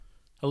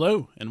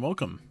Hello and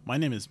welcome. My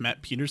name is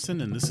Matt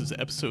Peterson, and this is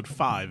episode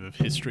 5 of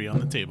History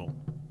on the Table.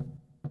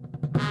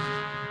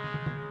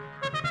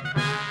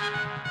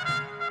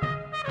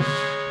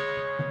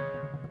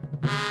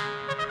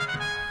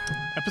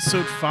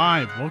 Episode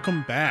 5,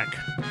 welcome back.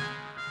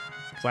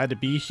 Glad to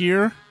be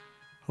here.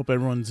 Hope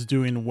everyone's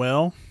doing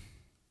well.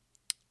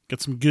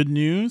 Got some good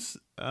news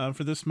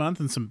for this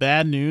month and some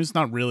bad news.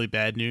 Not really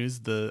bad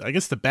news. I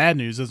guess the bad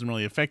news doesn't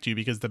really affect you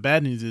because the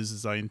bad news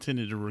is I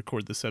intended to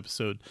record this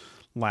episode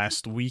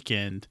last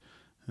weekend.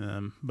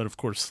 But of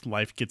course,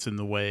 life gets in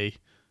the way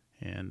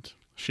and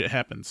shit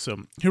happens.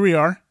 So here we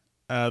are.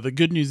 The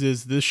good news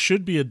is this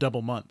should be a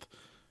double month.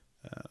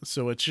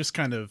 So it's just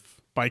kind of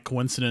by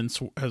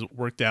coincidence has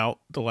worked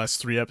out. The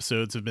last 3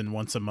 episodes have been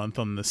once a month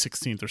on the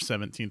 16th or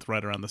 17th,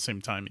 right around the same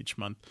time each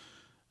month.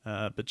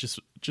 But just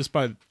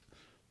by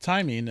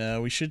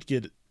timing, we should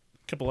get a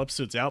couple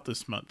episodes out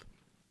this month.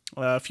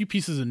 A few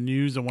pieces of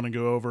news I want to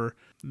go over.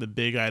 The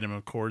big item,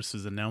 of course,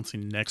 is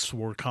announcing Next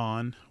War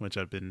Con, which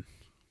I've been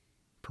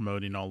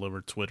promoting all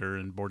over Twitter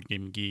and Board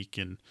Game Geek,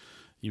 and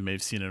you may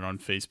have seen it on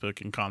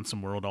Facebook and Console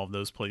World, all of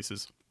those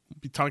places.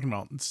 We'll be talking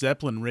about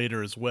Zeppelin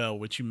Raider as well,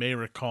 which you may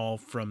recall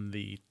from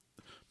the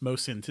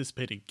most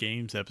anticipated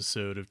games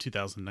episode of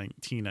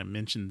 2019. I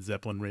mentioned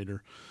Zeppelin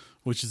Raider,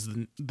 which is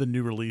the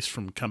new release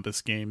from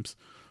Compass Games.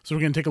 So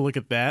we're going to take a look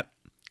at that.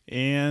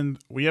 And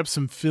we have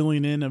some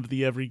filling in of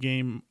the every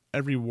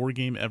war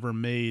game ever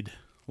made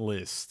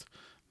list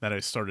that I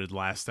started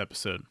last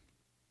episode.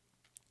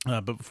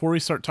 But before we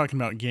start talking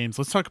about games,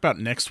 let's talk about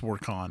Next War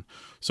Con.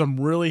 So I'm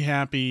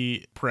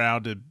really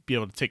proud to be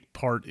able to take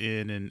part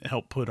in and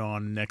help put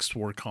on Next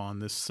War Con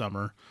this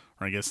summer,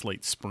 or I guess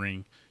late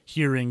spring,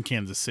 here in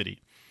Kansas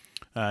City.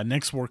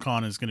 Next War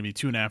Con is going to be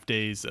 2.5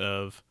 days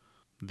of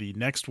the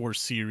Next War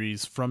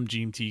series from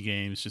GMT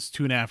Games, just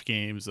 2.5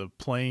 games of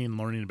playing,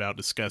 learning about,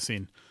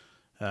 discussing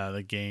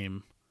the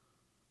game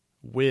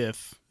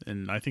with,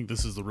 and I think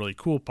this is the really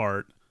cool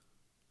part,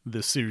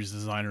 the series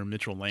designer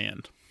Mitchell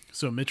Land.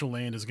 So Mitchell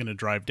Land is going to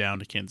drive down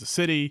to Kansas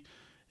City,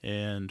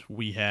 and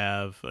we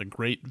have a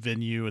great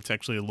venue. It's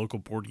actually a local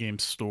board game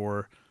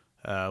store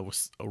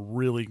with a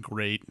really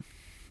great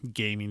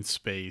gaming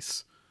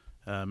space,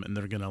 and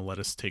they're going to let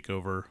us take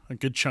over a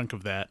good chunk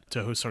of that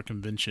to host our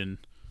convention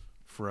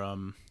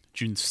from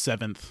June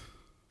 7th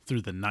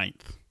through the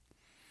 9th.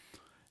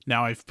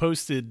 Now, I've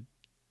posted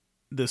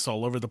this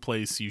all over the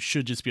place. You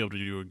should just be able to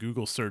do a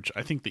Google search.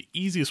 I think the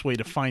easiest way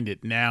to find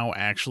it now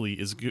actually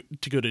is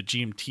to go to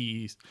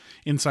GMT's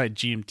inside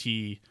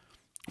GMT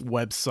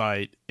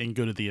website and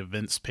go to the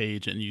events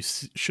page, and you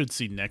should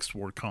see Next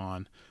War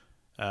Con.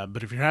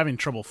 But if you're having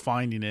trouble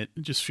finding it,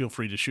 just feel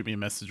free to shoot me a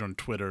message on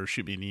Twitter or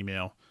shoot me an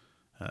email.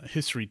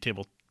 History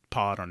Table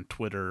Pod on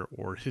Twitter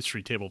or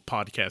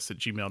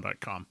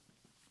historytablepodcast@gmail.com.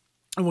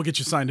 And we'll get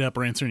you signed up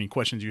or answer any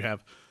questions you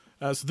have.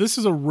 So this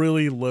is a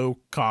really low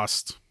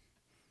cost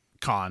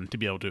con to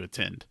be able to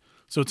attend.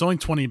 So it's only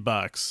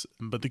 $20,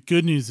 but the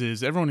good news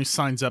is everyone who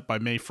signs up by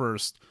May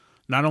 1st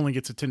not only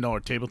gets a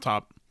 $10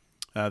 tabletop,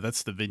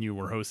 that's the venue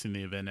we're hosting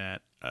the event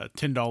at, a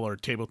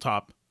 $10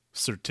 tabletop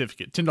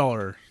certificate,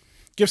 $10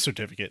 gift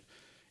certificate.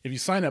 If you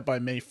sign up by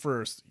May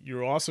 1st,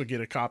 you'll also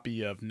get a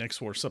copy of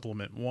Next War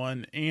Supplement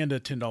 1 and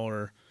a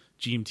 $10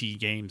 GMT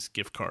Games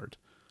gift card.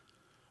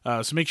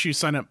 So make sure you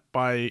sign up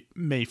by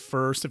May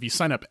 1st. If you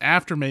sign up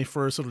after May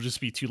 1st, it'll just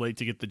be too late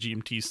to get the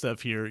GMT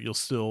stuff here. You'll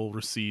still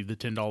receive the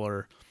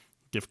 $10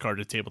 gift card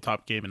to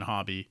Tabletop Game and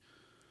Hobby.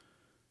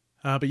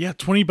 But yeah,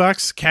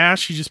 $20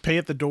 cash. You just pay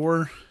at the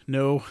door.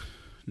 No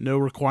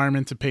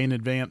requirement to pay in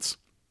advance.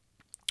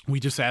 We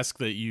just ask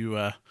that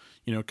you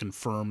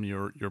confirm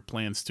your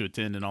plans to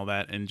attend and all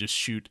that, and just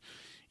shoot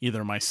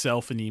either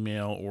myself an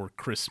email or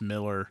Chris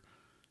Miller.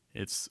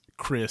 It's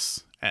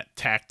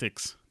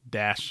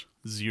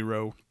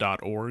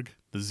chris@tactics-0.org.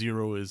 The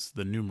 0 is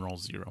the numeral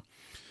 0.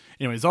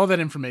 Anyways, all that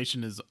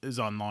information is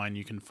online.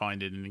 You can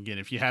find it. And again,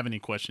 if you have any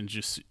questions,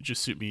 just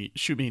shoot me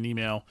an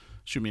email,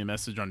 shoot me a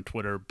message on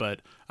Twitter.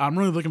 But I'm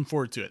really looking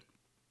forward to it.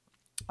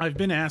 I've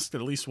been asked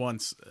at least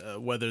once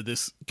whether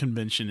this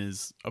convention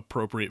is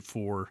appropriate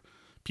for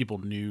people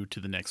new to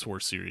the Next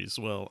War series.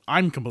 Well,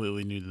 I'm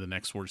completely new to the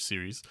Next War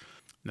series.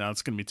 Now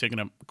it's going to be taking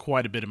up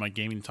quite a bit of my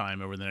gaming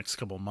time over the next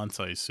couple of months,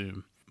 I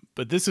assume.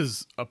 But this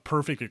is a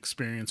perfect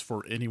experience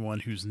for anyone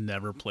who's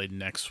never played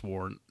Next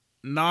War.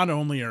 Not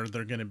only are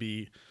there going to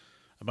be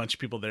a bunch of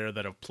people there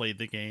that have played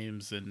the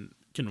games and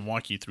can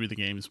walk you through the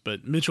games,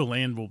 but Mitchell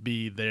Land will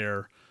be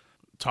there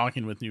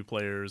talking with new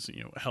players,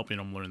 helping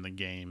them learn the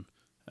game.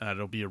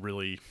 It'll be a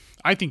really,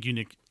 I think,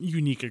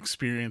 unique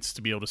experience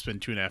to be able to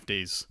spend 2.5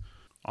 days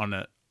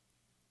on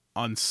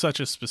such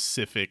a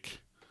specific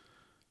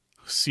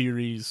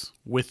series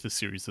with the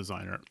series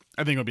designer.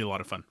 I think it'll be a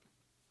lot of fun.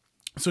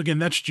 So again,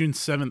 that's June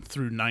 7th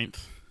through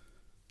 9th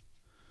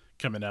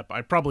coming up.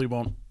 I probably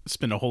won't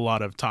spend a whole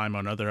lot of time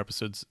on other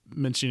episodes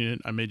mentioning it.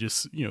 I may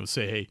just,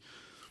 say, hey,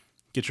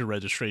 get your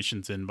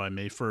registrations in by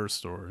May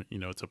 1st, or,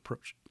 it's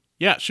approach.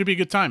 Yeah, it should be a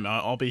good time.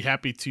 I'll be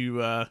happy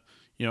to,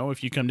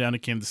 if you come down to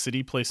Kansas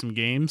City, play some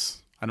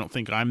games. I don't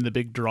think I'm the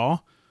big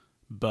draw,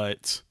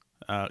 but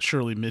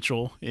Shirley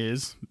Mitchell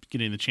is,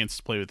 getting the chance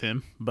to play with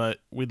him. But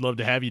we'd love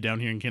to have you down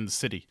here in Kansas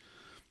City.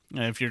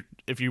 If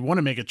you want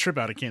to make a trip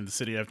out of Kansas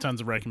City, I have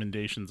tons of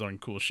recommendations on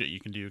cool shit you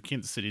can do.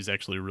 Kansas City is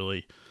actually a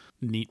really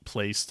neat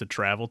place to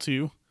travel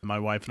to. My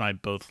wife and I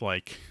both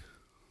like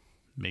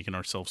making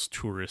ourselves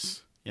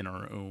tourists in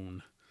our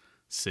own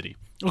city.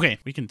 Okay,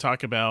 we can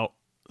talk about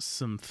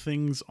some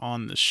things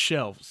on the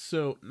shelf.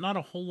 So not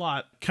a whole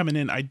lot coming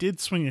in. I did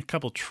swing a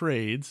couple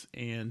trades,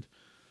 and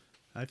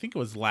I think it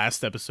was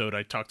last episode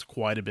I talked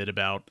quite a bit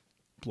about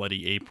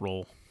Bloody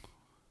April,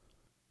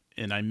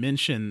 and I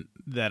mentioned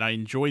that I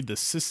enjoyed the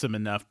system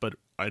enough, but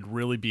I'd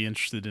really be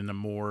interested in a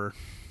more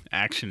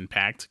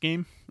action-packed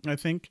game, I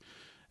think.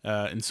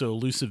 And so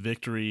Elusive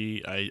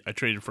Victory, I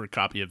traded for a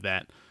copy of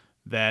that.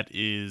 That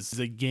is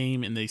a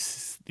game in the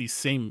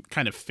same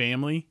kind of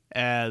family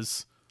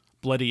as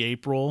Bloody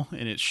April,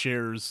 and it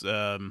shares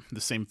the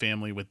same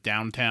family with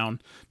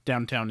Downtown.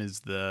 Downtown is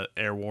the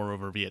air war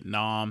over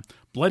Vietnam.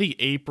 Bloody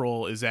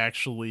April is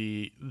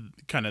actually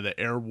kind of the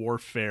air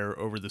warfare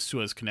over the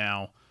Suez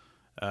Canal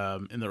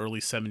in the early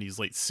 70s,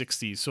 late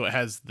 60s. So it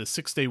has the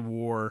Six-Day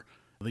War,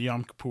 the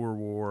Yom Kippur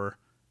War,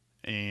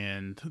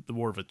 and the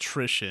War of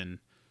Attrition.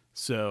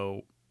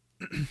 So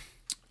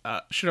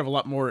should have a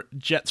lot more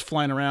jets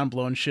flying around,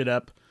 blowing shit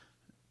up,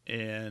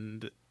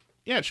 and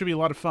yeah, it should be a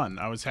lot of fun.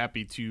 I was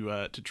happy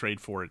to trade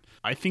for it.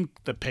 I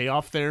think the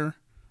payoff there,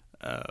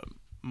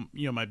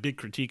 my big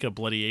critique of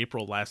Bloody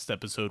April last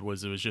episode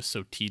was it was just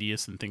so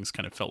tedious and things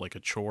kind of felt like a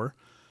chore.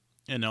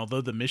 And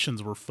although the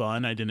missions were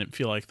fun, I didn't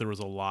feel like there was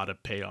a lot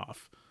of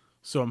payoff.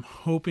 So I'm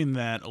hoping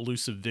that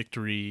Elusive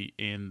Victory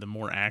and the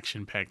more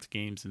action-packed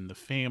games in the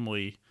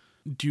family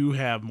do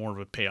have more of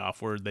a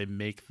payoff where they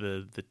make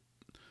the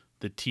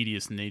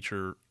tedious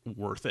nature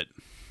worth it.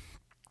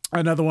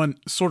 Another one,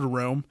 Sword of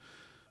Rome.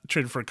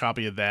 Traded for a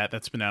copy of that.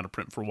 That's been out of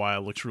print for a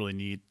while. Looks really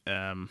neat.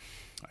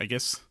 I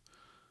guess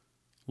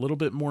a little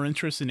bit more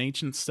interest in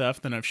ancient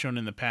stuff than I've shown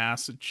in the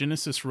past.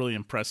 Genesis really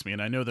impressed me,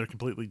 and I know they're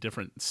completely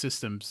different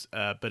systems,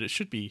 but it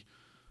should be,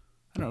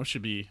 it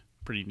should be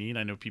pretty neat.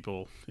 I know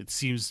it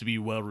seems to be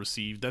well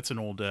received. That's an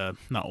old,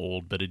 not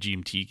old, but a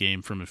GMT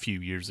game from a few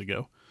years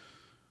ago.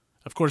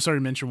 Of course, I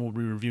already mentioned we'll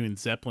be reviewing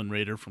Zeppelin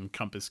Raider from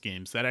Compass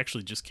Games. That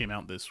actually just came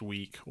out this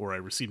week, or I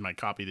received my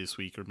copy this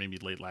week, or maybe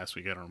late last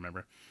week. I don't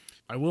remember.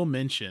 I will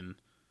mention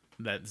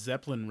that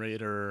Zeppelin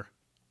Raider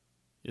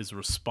is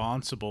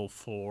responsible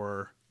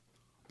for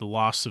the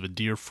loss of a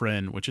dear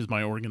friend, which is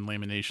my Oregon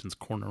Laminations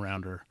Corner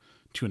Rounder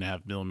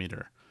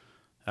 2.5mm.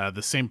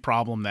 The same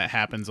problem that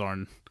happens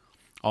on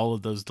all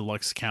of those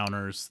deluxe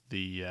counters,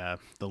 the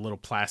little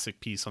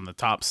plastic piece on the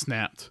top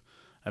snapped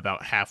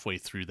about halfway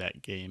through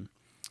that game.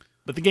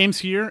 But the game's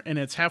here, and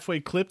it's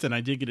halfway clipped, and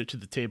I did get it to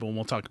the table, and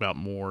we'll talk about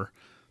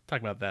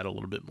that a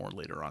little bit more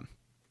later on.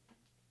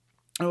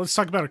 Let's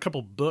talk about a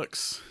couple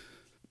books.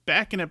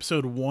 Back in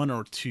episode 1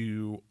 or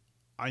 2,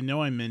 I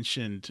know I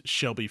mentioned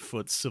Shelby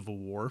Foote's Civil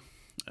War.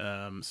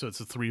 So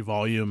it's a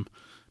 3-volume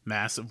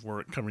massive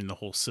work covering the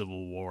whole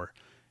Civil War.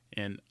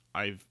 And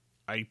I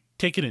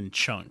take it in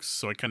chunks,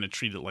 so I kind of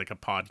treat it like a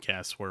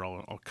podcast where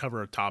I'll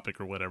cover a topic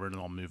or whatever, and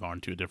then I'll move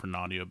on to a different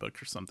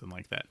audiobook or something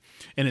like that.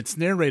 And it's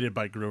narrated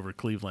by Grover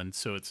Cleveland,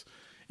 so it's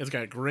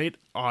got great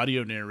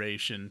audio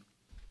narration,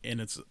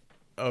 and it's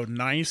a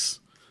nice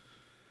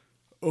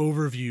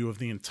overview of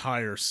the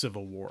entire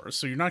Civil War.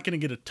 So you're not going to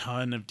get a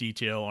ton of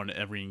detail on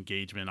every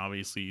engagement.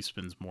 Obviously, he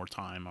spends more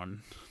time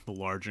on the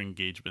larger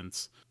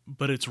engagements,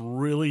 but it's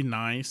really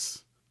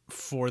nice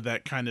for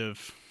that kind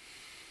of...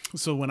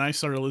 So when I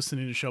started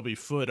listening to Shelby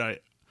Foote,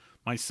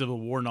 my Civil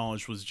War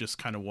knowledge was just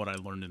kind of what I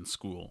learned in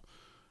school,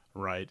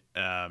 right?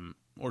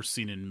 Or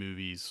seen in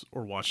movies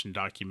or watching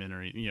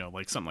documentary,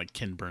 like something like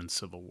Ken Burns'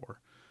 Civil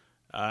War.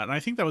 And I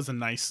think that was a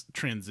nice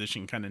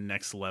transition, kind of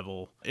next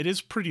level. It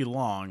is pretty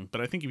long,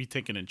 but I think if you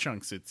take it in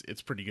chunks,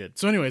 it's pretty good.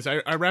 So anyways,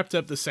 I wrapped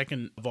up the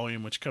second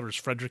volume, which covers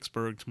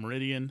Fredericksburg to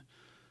Meridian,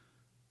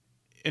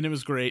 and it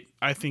was great.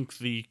 I think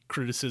the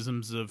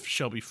criticisms of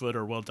Shelby Foote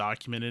are well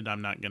documented.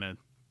 I'm not going to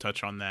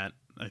touch on that.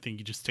 I think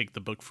you just take the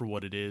book for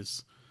what it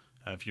is.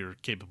 If you're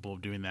capable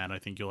of doing that, I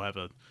think you'll have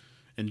an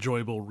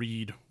enjoyable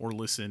read or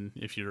listen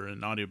if you're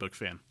an audiobook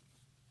fan.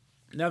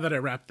 Now that I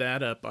wrapped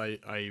that up,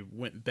 I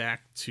went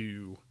back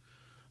to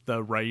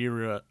the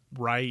Rhaeria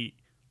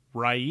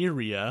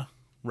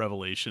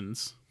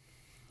Revelations,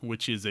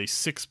 which is a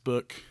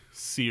 6-book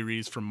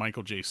series from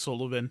Michael J.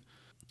 Sullivan.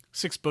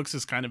 6 books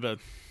is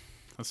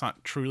that's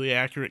not truly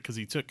accurate because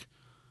he took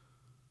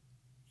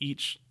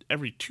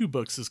every 2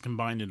 books is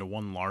combined into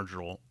one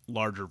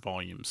larger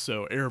volume.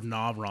 So Heir of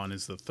Navron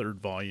is the 3rd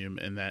volume,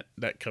 and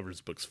that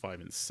covers books 5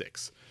 and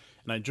 6.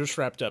 And I just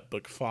wrapped up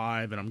book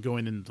 5, and I'm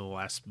going into the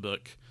last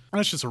book. And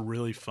it's just a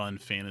really fun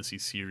fantasy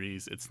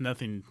series. It's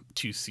nothing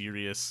too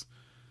serious.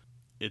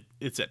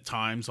 It's at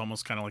times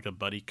almost kind of like a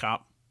buddy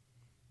cop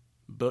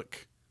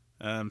book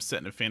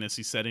set in a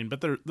fantasy setting,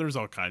 but there's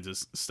all kinds of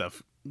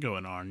stuff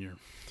going on, your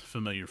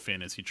familiar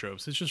fantasy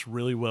tropes. It's just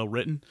really well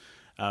written.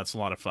 It's a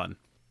lot of fun.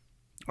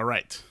 All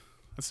right,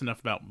 that's enough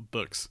about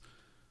books.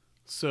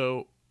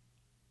 So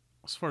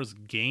as far as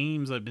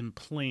games I've been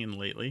playing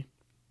lately,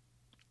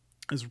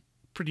 It was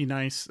pretty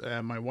nice.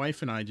 My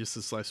wife and I just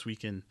this last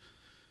weekend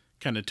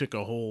kind of took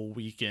a whole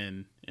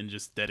weekend and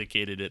just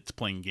dedicated it to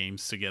playing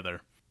games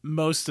together.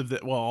 Most of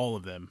all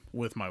of them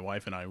with my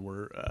wife and I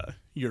were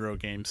Euro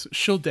games.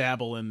 She'll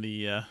dabble in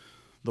the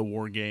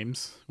war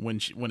games when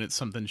it's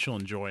something she'll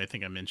enjoy. I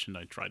think I mentioned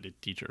I tried to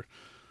teach her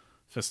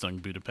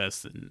Festung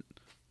Budapest, and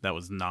that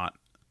was not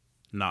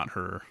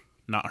her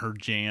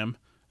jam.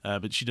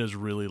 But she does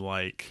really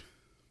like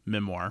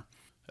Memoir.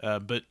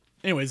 But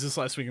anyways, this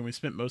last weekend we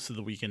spent most of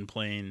the weekend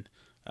playing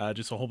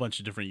just a whole bunch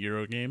of different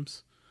Euro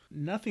games.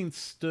 Nothing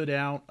stood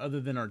out other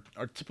than our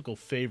typical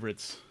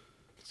favorites.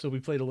 So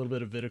we played a little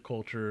bit of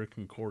Viticulture,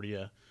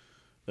 Concordia,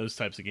 those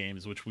types of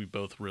games, which we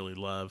both really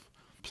love.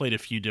 Played a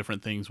few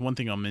different things. One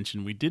thing I'll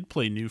mention, we did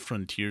play New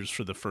Frontiers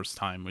for the first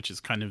time, which is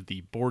kind of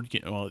the board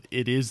game. Well,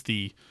 it is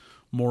the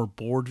more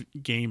board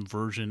game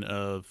version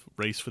of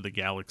Race for the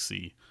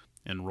Galaxy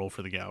and Roll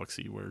for the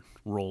Galaxy, where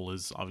Roll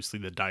is obviously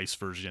the dice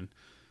version.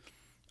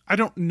 I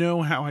don't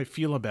know how I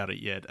feel about it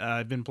yet.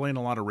 I've been playing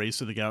a lot of Race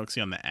for the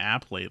Galaxy on the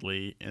app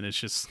lately, and it's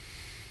just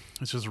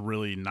a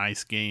really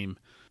nice game.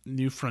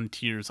 New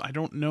Frontiers, I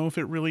don't know if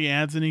it really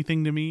adds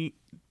anything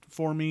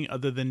for me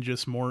other than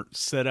just more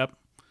setup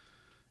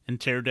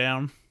and tear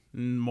down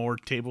and more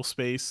table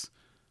space.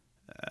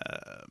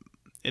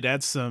 It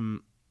adds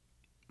some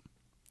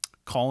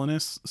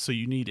colonists, so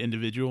you need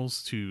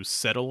individuals to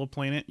settle a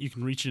planet. You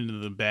can reach into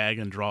the bag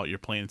and draw out your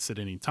planets at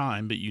any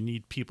time, but you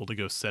need people to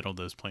go settle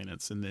those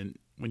planets, and then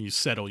when you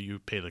settle, you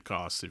pay the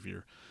cost if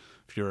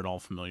you're at all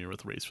familiar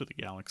with Race for the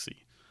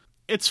Galaxy.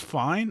 It's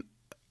fine.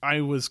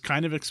 I was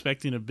kind of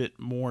expecting a bit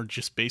more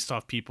just based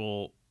off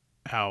people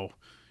how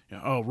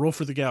Roll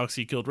for the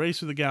Galaxy killed Race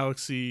for the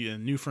Galaxy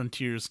and New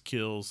Frontiers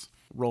kills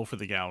Roll for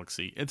the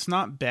Galaxy. It's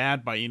not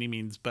bad by any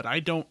means, but I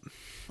don't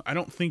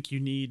think you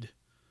need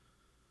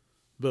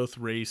both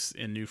Race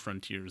and New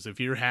Frontiers. If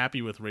you're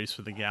happy with Race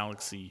for the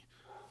Galaxy,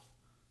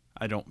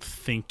 I don't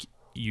think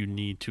you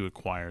need to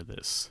acquire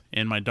this.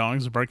 And my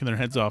dogs are barking their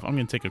heads off. I'm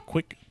going to take a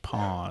quick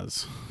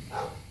pause.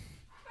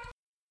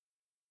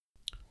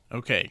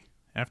 Okay,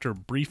 after a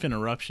brief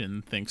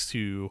interruption, thanks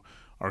to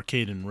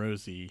Arcade and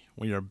Rosie,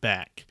 we are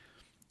back.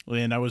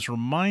 And I was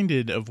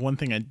reminded of one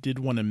thing I did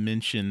want to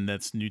mention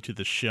that's new to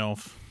the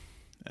shelf.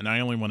 And I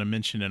only want to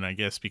mention it, I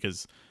guess,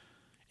 because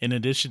in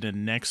addition to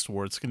Next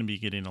War, it's going to be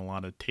getting a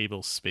lot of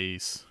table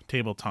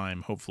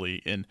time,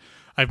 hopefully. And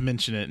I've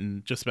mentioned it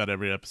in just about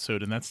every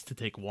episode, and that's To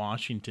Take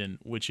Washington,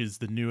 which is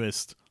the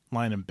newest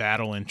line of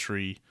battle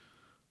entry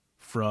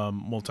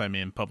from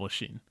Multiman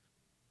Publishing.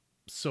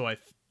 So I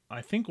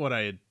think what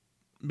I had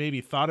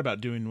maybe thought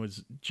about doing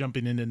was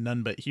jumping into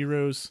None But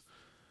Heroes.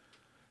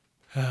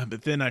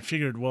 But then I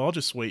figured, well, I'll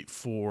just wait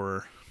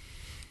for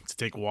To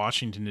Take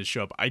Washington to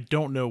show up. I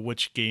don't know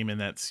which game in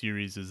that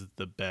series is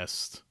the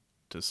best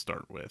to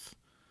start with.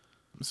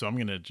 So I'm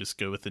going to just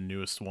go with the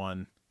newest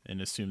one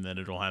and assume that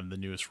it'll have the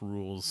newest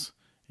rules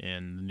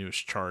and the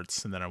newest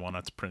charts, and then I won't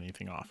have to print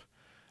anything off.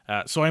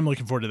 So I'm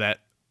looking forward to that.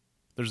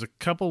 There's a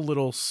couple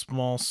little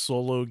small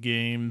solo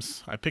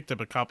games. I picked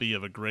up a copy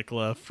of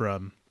Agricola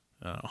from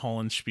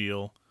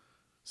Hollandspiel.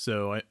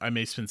 So I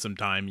may spend some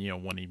time,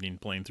 one evening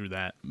playing through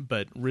that.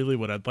 But really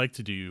what I'd like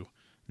to do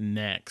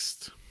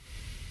next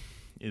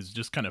is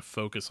just kind of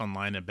focus on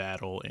Line of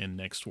Battle and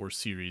Next War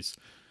series.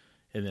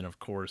 And then, of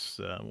course,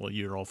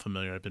 you're all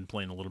familiar. I've been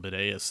playing a little bit of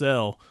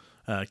ASL.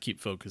 Keep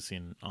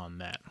focusing on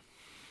that.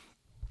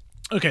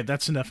 Okay,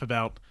 that's enough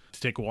about To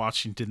Take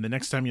Washington. The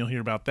next time you'll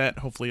hear about that,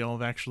 hopefully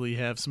I'll actually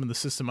have some of the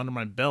system under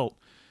my belt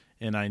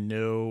and I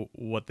know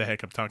what the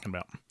heck I'm talking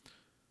about.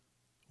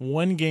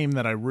 One game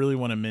that I really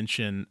want to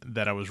mention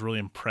that I was really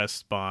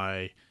impressed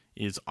by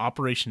is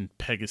Operation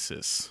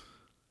Pegasus.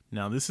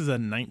 Now, this is a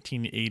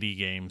 1980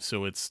 game,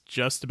 so it's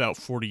just about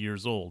 40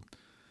 years old.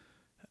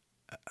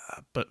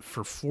 But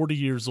for 40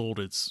 years old,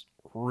 it's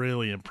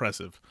really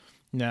impressive.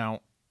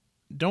 Now,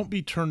 don't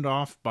be turned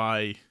off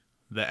by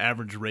the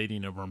average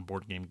rating over on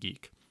Board Game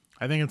Geek.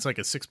 I think it's like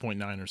a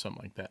 6.9 or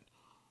something like that.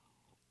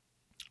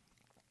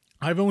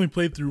 I've only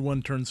played through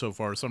one turn so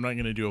far, so I'm not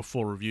going to do a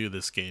full review of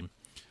this game.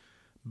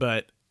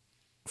 But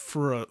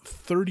for a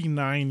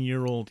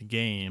 39-year-old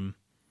game,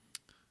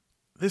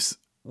 this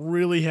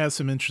really has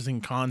some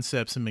interesting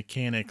concepts and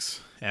mechanics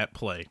at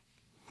play.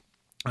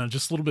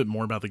 Just a little bit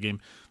more about the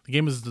game. The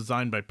game was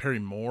designed by Perry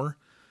Moore.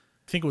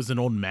 I think it was an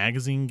old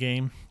magazine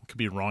game. I could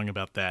be wrong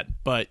about that.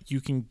 But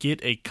you can get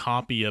a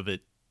copy of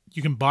it.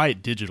 You can buy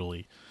it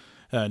digitally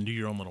and do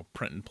your own little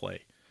print and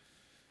play.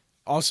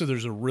 Also,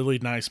 there's a really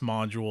nice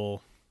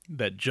module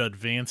that Judd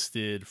Vance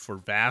did for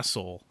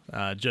Vassal.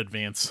 Judd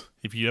Vance,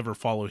 if you ever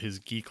follow his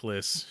geek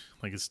list,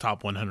 like his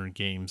top 100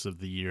 games of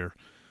the year,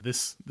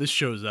 this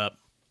shows up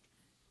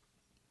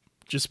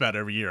just about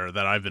every year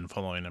that I've been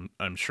following,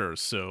 I'm sure.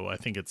 So I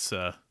think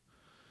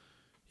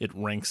it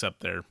ranks up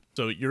there.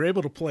 So you're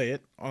able to play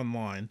it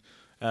online.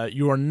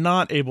 You are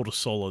not able to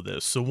solo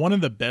this. So one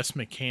of the best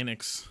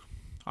mechanics,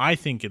 I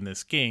think, in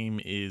this game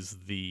is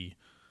the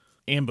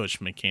ambush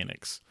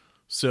mechanics.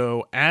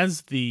 So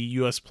as the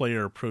U.S.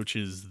 player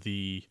approaches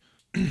the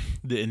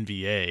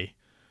NVA,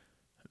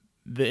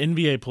 the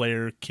NBA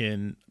player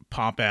can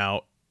pop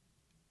out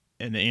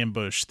and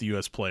ambush the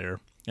US player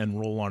and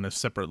roll on a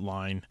separate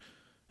line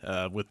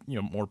with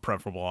more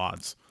preferable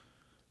odds.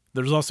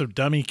 There's also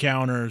dummy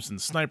counters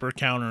and sniper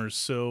counters,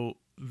 so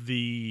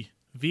the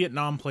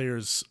Vietnam player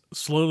is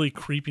slowly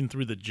creeping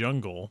through the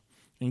jungle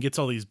and gets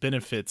all these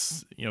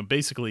benefits.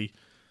 Basically,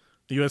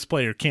 the US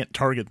player can't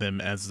target them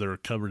as they're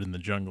covered in the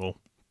jungle.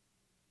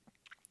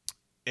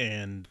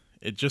 And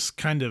it just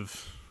kind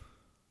of,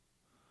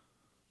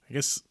 I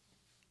guess,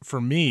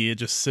 for me, it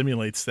just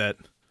simulates that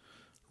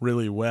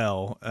really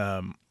well.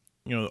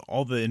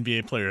 All the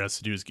NBA player has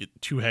to do is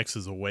get 2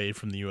 hexes away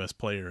from the US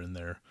player, and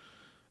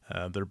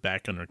they're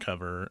back under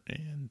cover,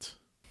 and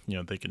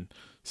they can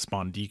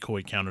spawn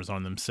decoy counters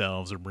on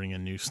themselves or bring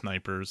in new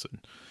snipers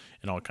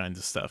and all kinds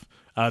of stuff.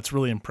 It's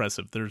really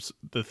impressive. There's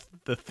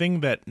the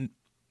thing that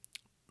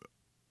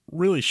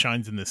really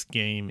shines in this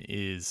game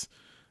is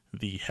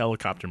the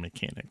helicopter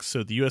mechanics.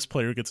 So the US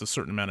player gets a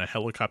certain amount of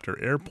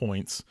helicopter air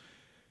points,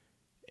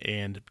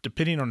 and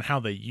depending on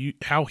how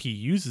he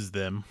uses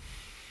them,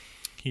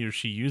 he or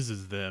she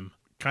uses them,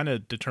 kind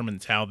of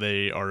determines how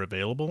they are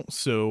available.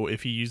 So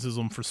if he uses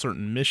them for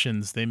certain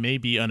missions, they may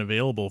be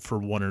unavailable for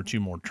 1 or 2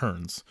 more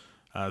turns,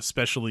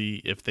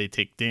 especially if they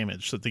take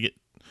damage. So if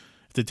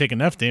they take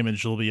enough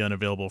damage, they'll be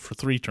unavailable for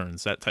 3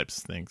 turns, that types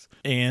of things.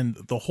 And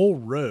the whole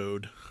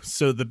road,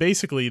 so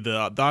basically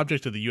the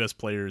object of the US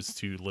player is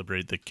to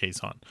liberate the Khe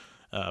Sanh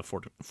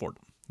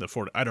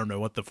fort. I don't know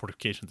what the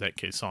fortifications at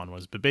Khe Sanh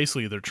was, but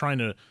basically they're trying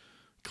to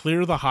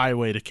clear the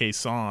highway to Khe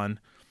Sanh.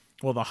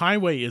 Well, the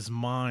highway is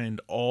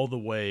mined all the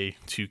way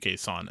to Khe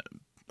Sanh,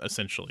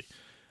 essentially.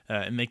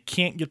 And they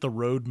can't get the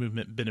road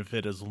movement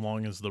benefit as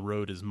long as the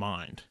road is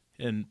mined.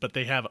 But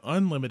they have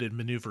unlimited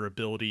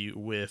maneuverability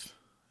with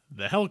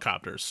the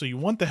helicopters. So you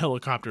want the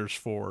helicopters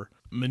for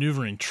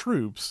maneuvering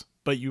troops,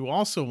 but you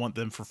also want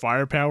them for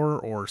firepower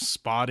or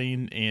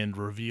spotting and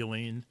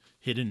revealing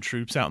hidden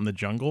troops out in the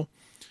jungle.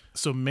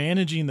 So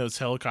managing those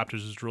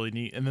helicopters is really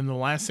neat. And then the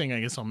last thing I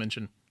guess I'll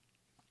mention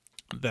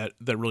that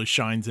really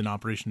shines in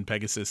Operation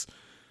Pegasus,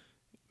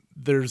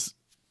 the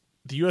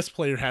US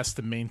player has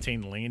to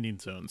maintain landing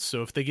zones.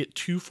 So if they get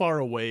too far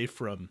away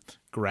from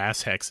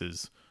grass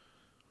hexes,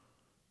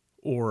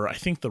 or I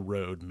think the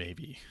road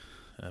maybe,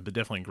 but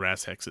definitely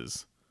grass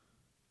hexes,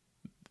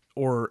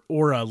 or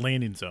a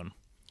landing zone.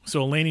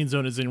 So a landing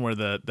zone is in where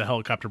the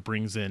helicopter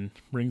brings in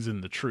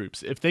the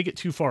troops. If they get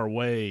too far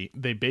away,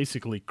 they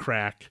basically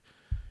crack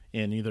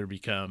and either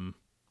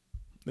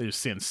they just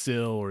stand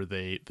still or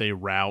they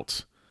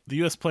rout. The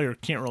U.S. player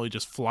can't really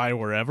just fly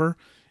wherever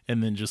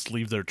and then just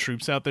leave their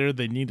troops out there.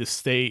 They need to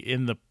stay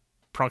in the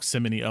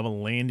proximity of a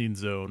landing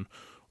zone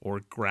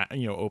or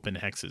open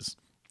hexes.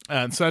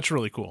 And so that's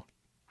really cool.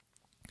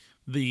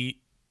 The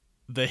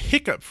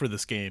hiccup for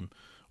this game,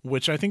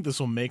 which I think this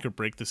will make or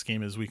break this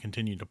game as we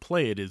continue to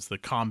play it, is the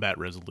combat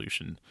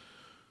resolution.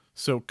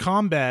 So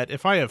combat,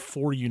 if I have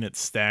 4 units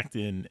stacked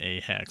in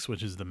a hex,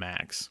 which is the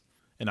max,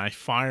 and I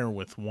fire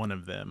with one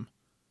of them,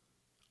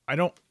 I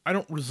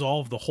don't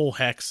resolve the whole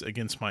hex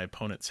against my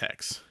opponent's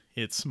hex.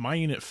 It's my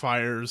unit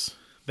fires,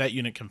 that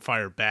unit can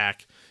fire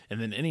back,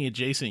 and then any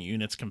adjacent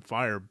units can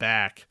fire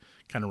back,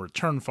 kind of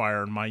return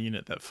fire on my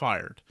unit that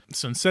fired.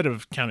 So instead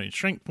of counting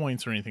strength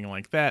points or anything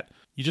like that,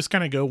 you just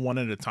kind of go one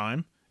at a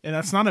time. And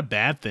that's not a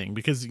bad thing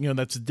because,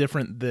 that's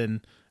different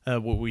than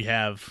what we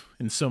have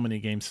in so many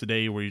games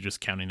today where you're just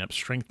counting up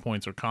strength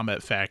points or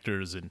combat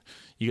factors and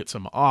you get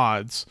some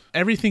odds.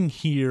 Everything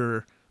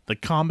here, the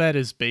combat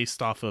is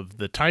based off of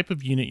the type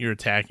of unit you're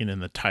attacking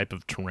and the type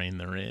of terrain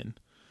they're in.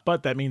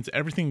 But that means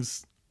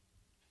everything's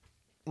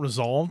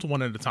resolved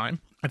one at a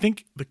time. I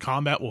think the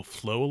combat will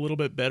flow a little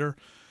bit better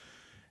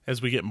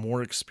as we get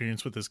more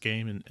experience with this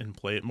game and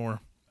play it more.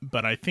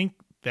 But I think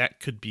that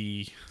could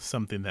be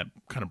something that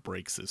kind of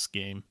breaks this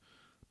game,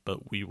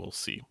 but we will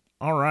see.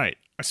 All right.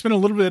 I spent a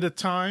little bit of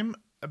time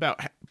about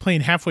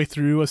playing halfway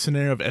through a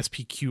scenario of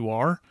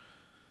SPQR.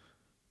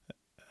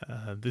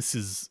 This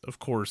is, of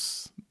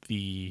course,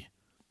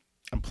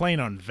 I'm playing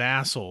on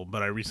Vassal,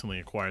 but I recently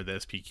acquired the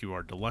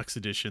SPQR Deluxe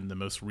Edition, the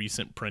most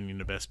recent printing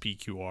of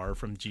SPQR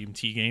from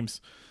GMT Games.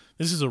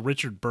 This is a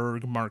Richard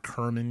Berg, Mark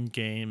Herman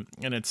game,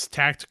 and it's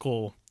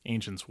tactical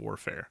Ancients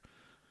Warfare.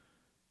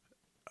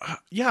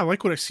 I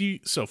like what I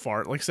see so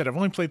far. Like I said, I've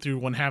only played through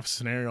one half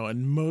scenario,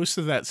 and most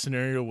of that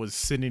scenario was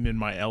sitting in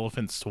my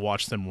elephants to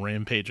watch them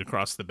rampage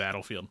across the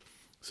battlefield.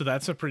 So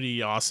that's a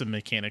pretty awesome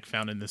mechanic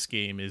found in this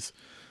game, is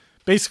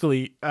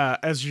basically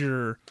as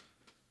your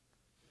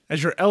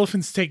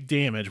elephants take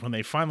damage, when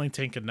they finally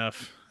take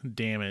enough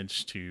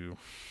damage to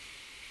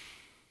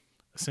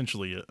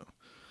essentially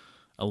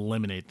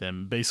eliminate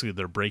them, basically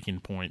their breaking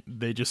point,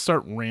 they just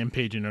start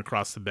rampaging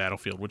across the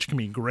battlefield, which can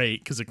be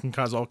great because it can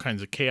cause all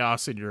kinds of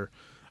chaos in your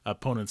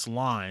opponent's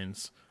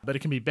lines, but it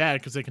can be bad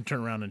because they can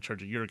turn around and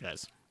charge at your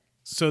guys.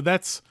 So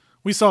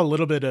we saw a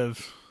little bit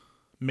of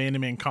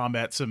man-to-man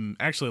combat,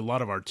 actually a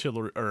lot of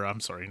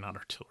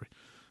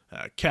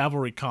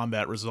cavalry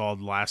combat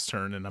resolved last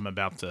turn, and I'm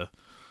about to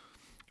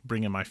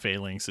bring in my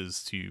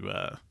phalanxes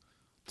to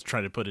try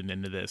to put an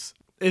end to this.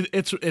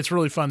 It's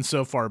really fun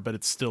so far, but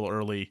it's still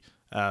early.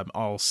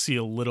 I'll see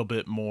a little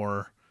bit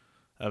more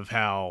of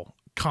how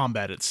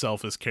combat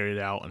itself is carried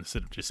out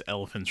instead of just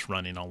elephants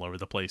running all over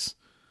the place.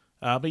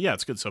 But yeah,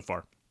 it's good so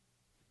far.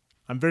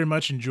 I'm very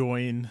much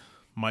enjoying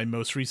my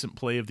most recent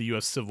play of the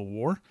U.S. Civil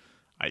War.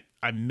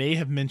 I may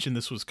have mentioned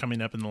this was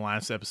coming up in the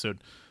last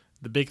episode.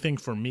 The big thing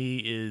for me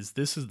is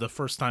this is the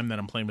first time that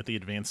I'm playing with the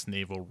advanced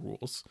naval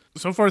rules.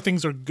 So far,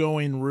 things are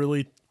going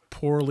really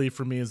poorly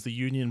for me as the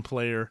Union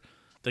player.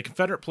 The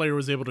Confederate player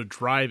was able to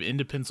drive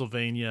into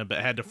Pennsylvania, but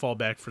had to fall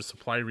back for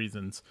supply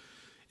reasons.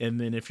 And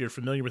then if you're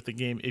familiar with the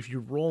game, if you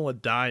roll a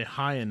die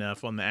high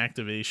enough on the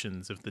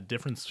activations, if the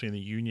difference between the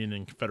Union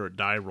and Confederate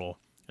die roll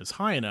is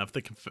high enough,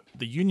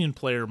 the Union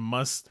player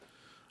must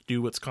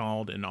do what's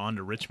called an on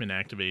to Richmond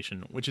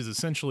activation, which is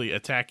essentially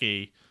attack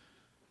a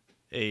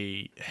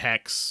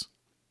hex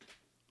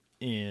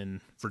in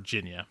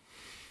Virginia.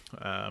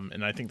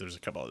 And I think there's a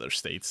couple other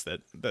states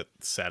that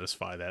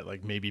satisfy that,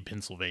 like maybe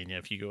Pennsylvania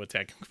if you go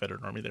attack a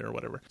Confederate army there or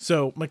whatever.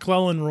 So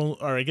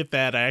I get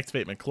that, I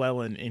activate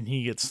McClellan, and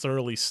he gets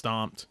thoroughly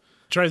stomped.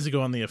 Tries to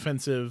go on the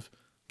offensive,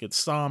 gets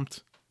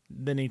stomped.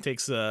 Then he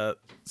takes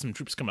some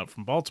troops come up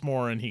from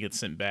Baltimore, and he gets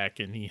sent back,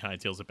 and he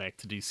hightails it back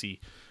to D.C.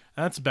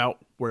 That's about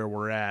where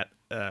we're at.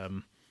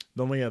 The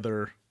only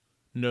other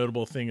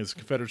notable thing is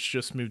Confederates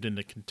just moved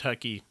into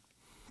Kentucky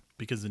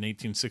because in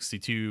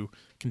 1862,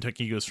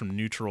 Kentucky goes from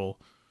neutral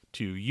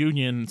to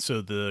Union,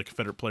 so the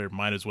Confederate player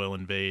might as well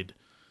invade.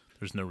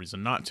 There's no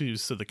reason not to.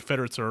 So the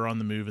Confederates are on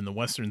the move in the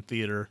Western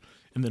Theater,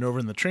 and then over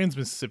in the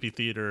Trans-Mississippi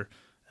Theater,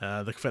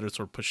 the Confederates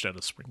were pushed out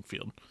of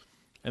Springfield.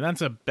 And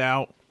that's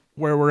about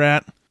where we're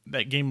at.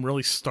 That game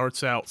really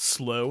starts out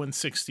slow in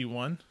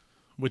 61,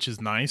 which is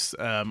nice.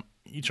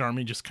 Each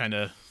army just kind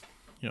of,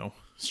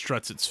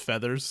 struts its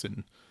feathers,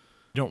 and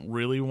don't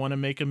really want to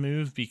make a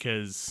move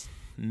because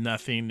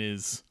nothing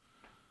is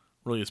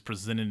really has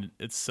presented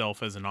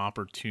itself as an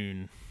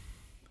opportune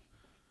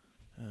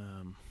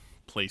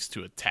place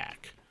to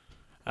attack.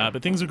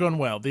 But things are going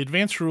well. The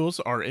advanced rules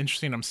are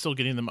interesting. I'm still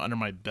getting them under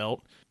my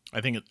belt.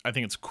 I think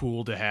it's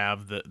cool to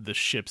have the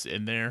ships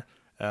in there.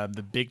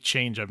 The big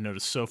change I've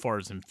noticed so far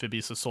is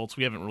amphibious assaults.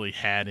 We haven't really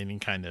had any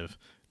kind of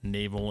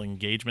naval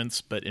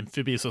engagements, but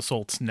amphibious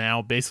assaults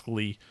now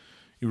basically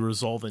you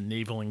resolve a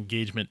naval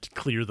engagement to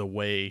clear the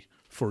way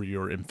for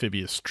your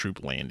amphibious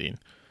troop landing.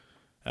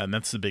 And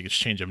that's the biggest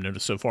change I've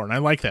noticed so far, and I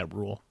like that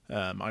rule.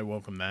 I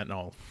welcome that,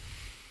 and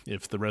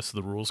if the rest of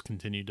the rules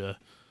continue to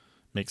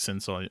make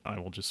sense, I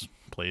will just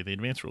play the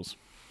advanced rules.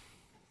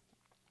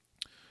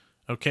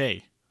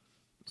 Okay,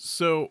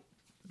 so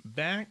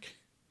back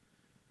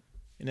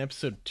in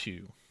episode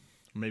 2,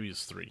 or maybe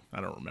it's 3,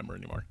 I don't remember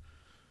anymore,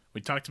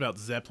 we talked about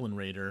Zeppelin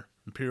Raider,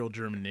 Imperial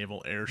German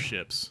naval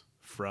airships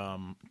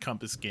from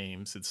Compass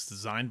Games. It's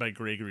designed by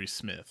Gregory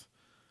Smith.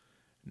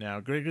 Now,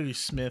 Gregory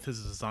Smith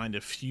has designed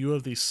a few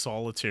of these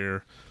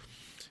solitaire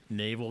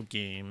naval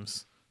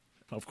games.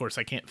 Of course,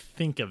 I can't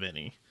think of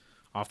any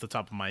off the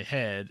top of my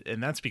head,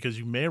 and that's because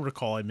you may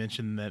recall I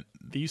mentioned that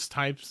these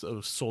types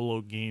of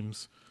solo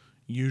games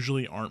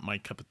usually aren't my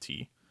cup of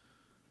tea.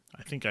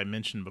 I think I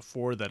mentioned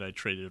before that I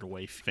traded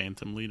away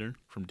Phantom Leader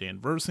from Dan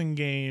Versen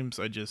Games.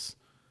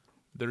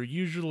 They're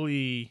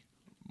usually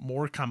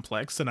more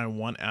complex than I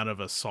want out of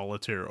a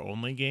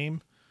solitaire-only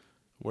game,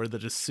 where the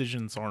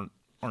decisions aren't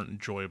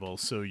enjoyable.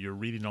 So you're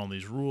reading all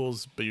these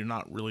rules, but you're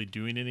not really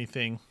doing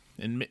anything.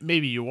 And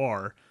maybe you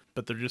are,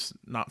 but they're just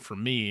not for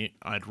me.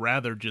 I'd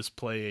rather just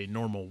play a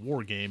normal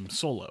war game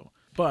solo.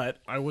 But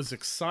I was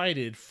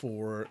excited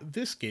for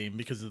this game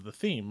because of the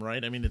theme,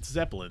 right? I mean, it's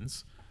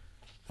Zeppelins,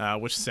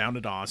 which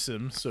sounded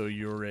awesome. So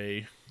you're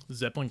a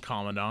Zeppelin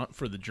commandant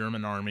for the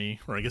German army,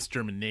 or I guess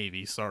German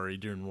Navy,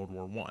 during World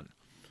War I.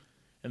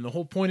 And the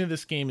whole point of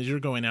this game is you're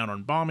going out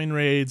on bombing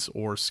raids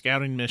or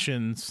scouting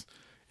missions.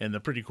 And the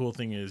pretty cool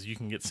thing is you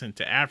can get sent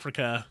to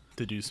Africa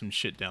to do some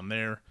shit down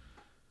there.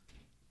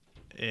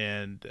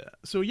 And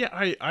so,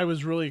 yeah, I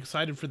was really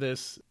excited for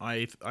this.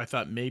 I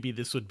thought maybe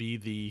this would be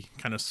the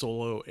kind of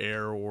solo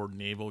air or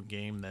naval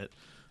game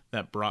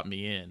that brought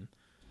me in.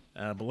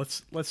 But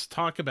let's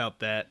talk about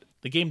that.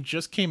 The game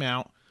just came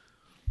out.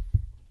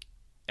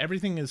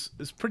 Everything is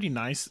pretty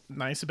nice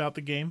about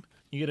the game.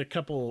 You get a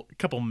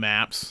couple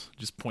maps,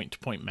 just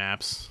point-to-point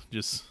maps.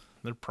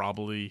 They're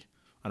probably,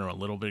 I don't know, a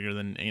little bigger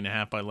than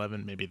 8.5 by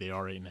 11. Maybe they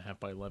are 8.5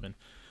 by 11.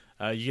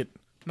 You get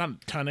not a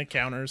ton of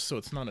counters, so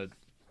it's not a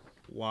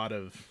lot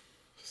of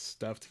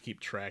stuff to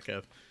keep track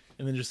of.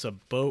 And then just a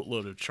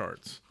boatload of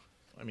charts.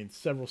 I mean,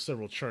 several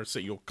charts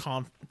that you'll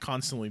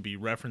constantly be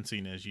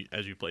referencing as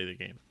you play the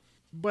game.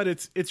 But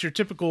it's your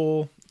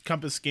typical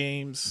Compass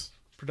Games,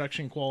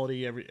 production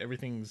quality,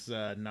 everything's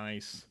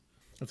nice.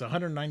 It's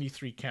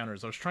 193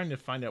 counters. I was trying to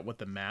find out what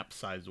the map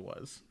size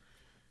was.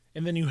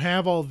 And then you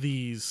have all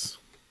these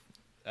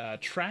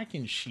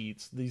tracking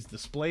sheets, these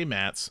display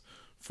mats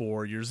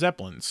for your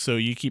Zeppelins. So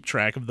you keep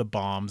track of the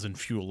bombs and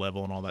fuel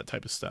level and all that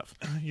type of stuff.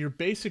 You're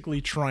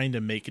basically trying to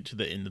make it to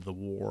the end of the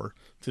war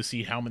to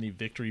see how many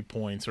victory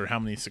points or how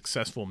many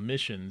successful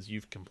missions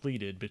you've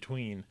completed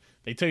between.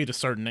 They tell you to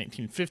start in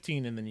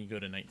 1915 and then you go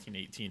to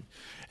 1918.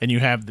 And you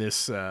have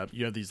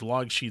these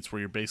log sheets where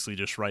you're basically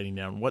just writing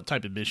down what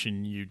type of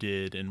mission you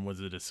did and was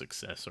it a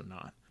success or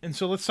not. And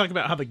so let's talk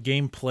about how the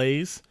game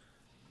plays.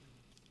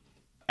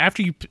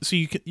 After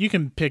you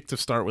can pick to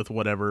start with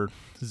whatever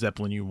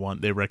Zeppelin you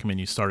want. They recommend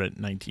you start at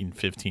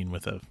 1915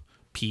 with a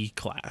P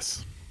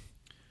class.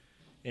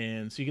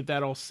 And so you get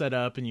that all set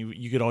up and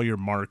you get all your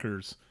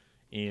markers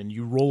and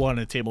you roll on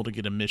a table to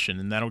get a mission,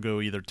 and that'll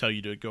go either tell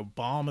you to go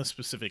bomb a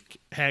specific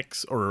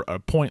hex or a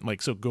point,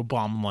 like so go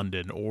bomb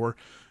London, or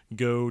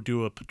go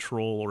do a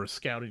patrol or a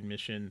scouting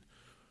mission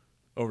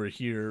over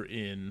here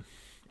in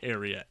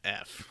area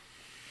F.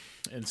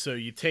 And so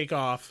you take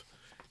off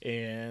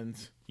and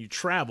you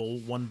travel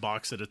one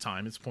box at a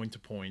time. It's point to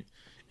point.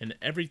 And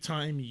every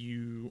time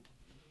you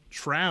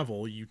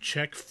travel, you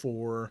check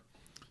for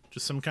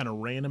just some kind of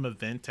random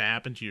event to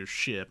happen to your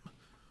ship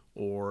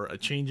or a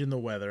change in the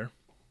weather.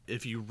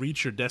 If you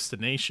reach your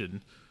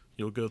destination,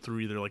 you'll go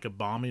through either like a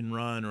bombing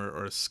run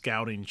or a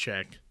scouting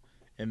check,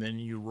 and then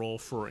you roll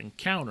for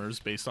encounters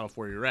based off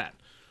where you're at.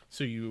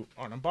 So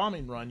on a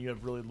bombing run, you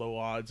have really low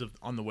odds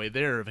on the way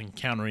there of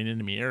encountering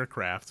enemy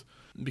aircraft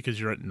because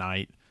you're at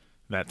night,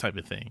 that type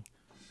of thing.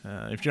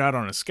 If you're out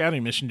on a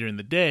scouting mission during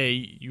the day,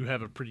 you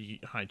have a pretty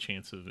high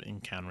chance of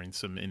encountering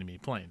some enemy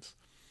planes.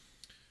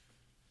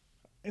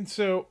 And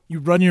so you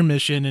run your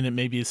mission, and it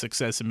may be a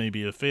success, it may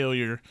be a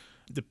failure,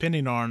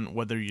 depending on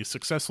whether you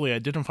successfully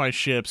identify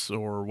ships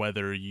or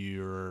whether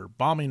your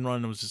bombing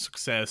run was a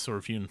success or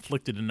if you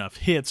inflicted enough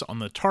hits on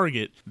the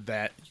target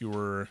that you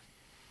were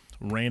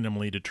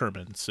randomly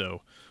determined.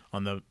 So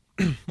on the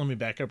let me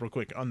back up real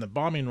quick. On the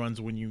bombing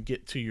runs, when you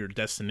get to your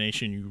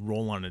destination, you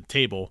roll on a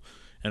table,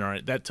 and all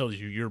right, that tells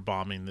you you're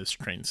bombing this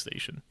train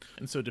station.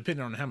 And so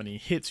depending on how many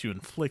hits you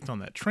inflict on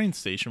that train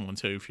station will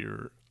tell you if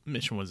your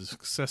mission was a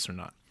success or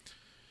not.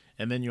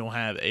 And then you'll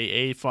have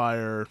AA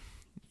fire.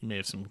 You may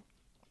have some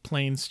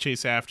planes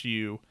chase after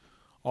you.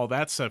 All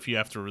that stuff you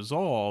have to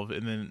resolve.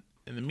 And then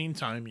in the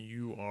meantime,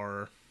 you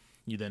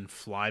then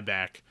fly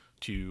back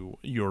to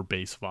your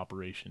base of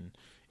operation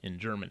in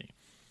Germany.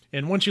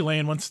 And once you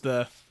land, once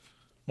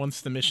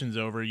the mission's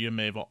over, you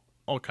may have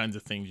all kinds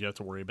of things you have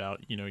to worry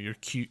about. You know,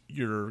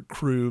 your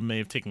crew may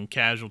have taken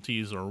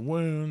casualties or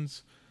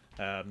wounds.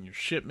 Your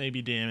ship may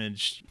be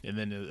damaged. And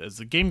then as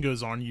the game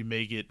goes on, you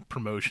may get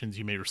promotions.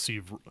 You may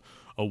receive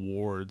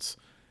awards.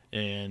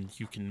 And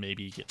you can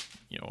maybe get,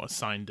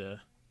 assigned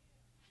to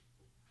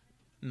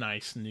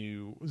nice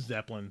new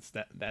Zeppelins,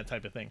 that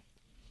type of thing.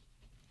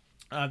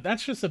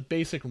 That's just a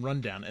basic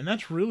rundown. And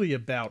that's really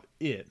about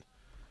it.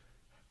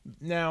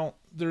 Now,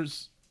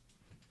 there's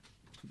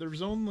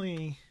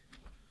only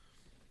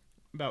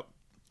about,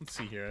 let's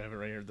see here, I have it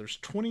right here. There's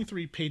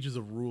 23 pages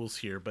of rules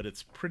here, but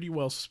it's pretty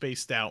well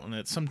spaced out,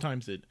 and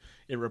sometimes it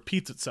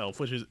repeats itself,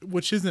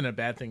 which isn't a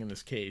bad thing in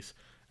this case.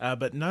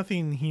 But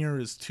nothing here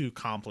is too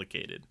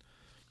complicated.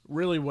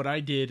 Really, what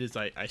I did is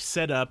I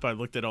set up, I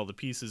looked at all the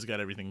pieces,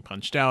 got everything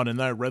punched out, and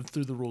then I read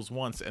through the rules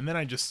once, and then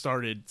I just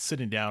started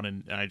sitting down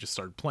and I just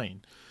started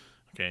playing.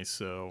 Okay,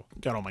 so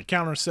got all my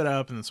counters set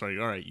up, and then started,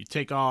 all right, you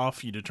take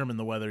off, you determine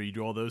the weather, you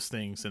do all those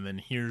things, and then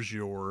here's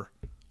your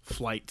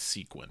flight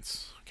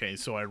sequence. Okay,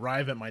 so I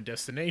arrive at my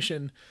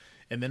destination,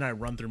 and then I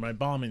run through my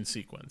bombing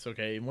sequence.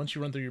 Okay, and once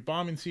you run through your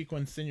bombing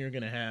sequence, then you're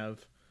going to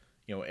have,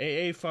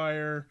 AA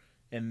fire,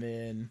 and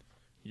then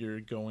you're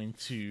going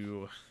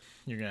to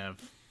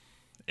have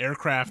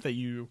aircraft that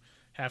you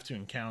have to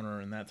encounter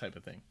and that type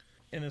of thing.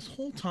 And this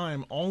whole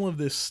time, all of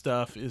this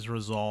stuff is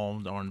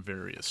resolved on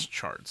various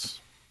charts.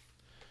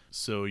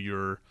 So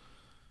you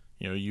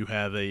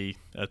have a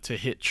to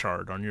hit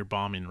chart on your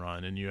bombing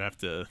run, and you have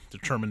to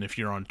determine if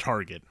you're on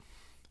target,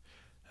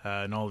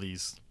 and all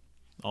these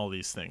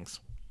things.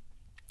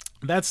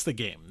 That's the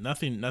game.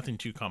 Nothing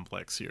too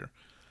complex here.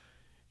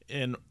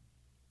 And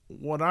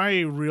what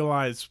I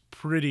realized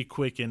pretty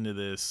quick into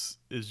this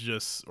is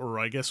just, or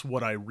I guess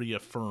what I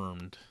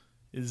reaffirmed,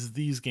 is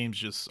these games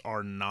just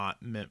are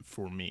not meant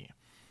for me.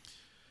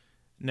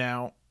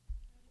 Now,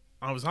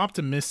 I was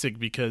optimistic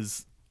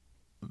because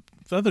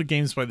the other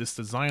games by this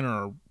designer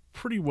are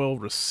pretty well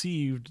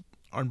received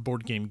on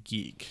Board Game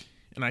Geek,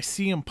 and I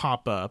see them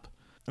pop up,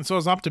 and so I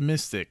was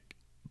optimistic.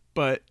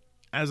 But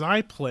as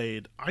I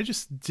played, I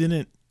just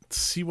didn't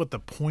see what the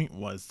point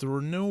was. There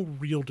were no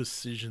real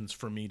decisions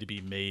for me to be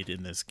made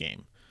in this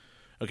game.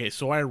 Okay,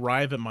 so I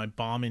arrive at my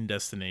bombing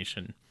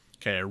destination.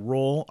 Okay, I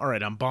roll. All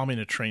right, I'm bombing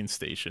a train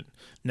station.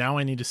 Now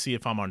I need to see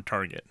if I'm on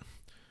target.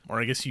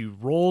 Or I guess you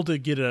roll to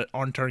get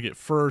on target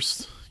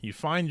first. You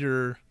find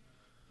your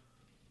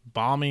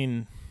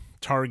bombing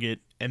target,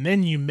 and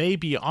then you may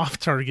be off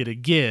target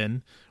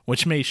again,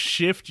 which may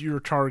shift your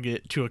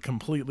target to a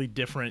completely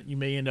different. You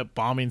may end up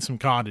bombing some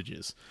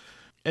cottages.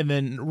 And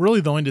then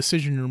really the only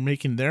decision you're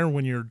making there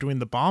when you're doing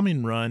the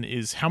bombing run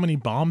is how many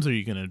bombs are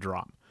you going to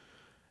drop.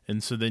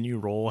 And so then you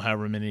roll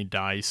however many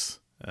dice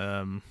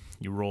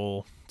You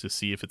roll to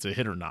see if it's a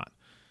hit or not.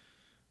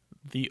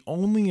 The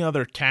only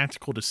other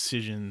tactical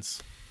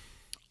decisions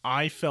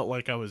I felt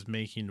like I was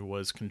making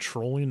was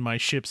controlling my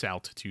ship's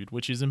altitude,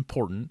 which is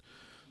important.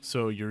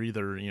 So you're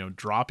either,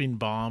 dropping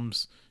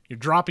bombs, you're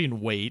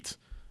dropping weight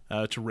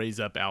to raise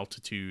up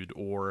altitude,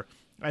 or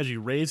as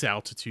you raise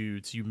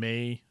altitudes, you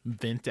may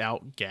vent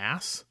out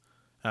gas,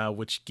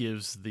 which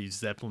gives the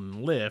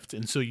Zeppelin lift.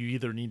 And so you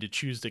either need to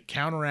choose to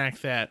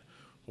counteract that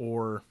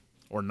or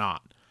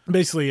not.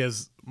 Basically,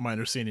 as my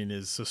understanding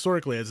is,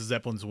 historically, as the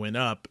Zeppelins went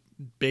up,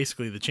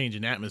 basically the change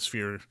in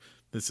atmosphere,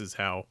 this is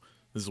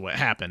what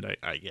happened,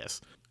 I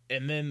guess.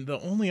 And then the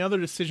only other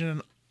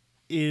decision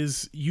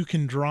is you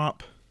can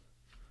drop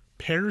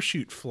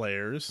parachute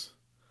flares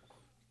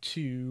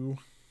to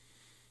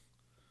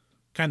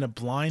kind of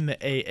blind the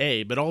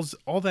AA, but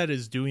all that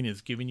is doing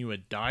is giving you a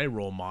die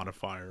roll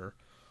modifier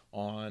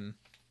on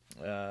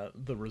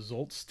the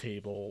results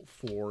table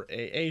for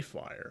AA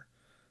fire.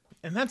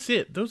 And that's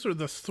it. Those are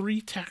the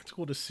 3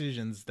 tactical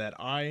decisions that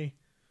I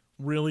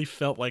really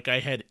felt like I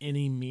had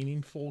any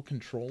meaningful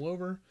control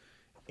over.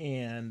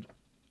 And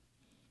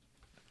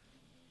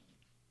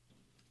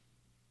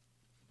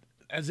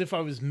as if I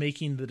was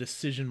making the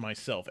decision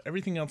myself.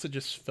 Everything else, it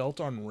just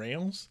felt on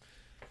rails.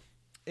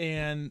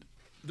 And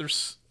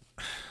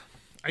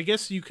I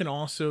guess you can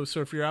also,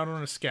 so if you're out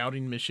on a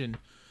scouting mission,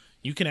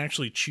 you can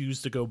actually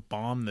choose to go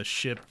bomb the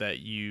ship that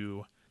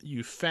you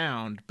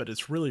found, but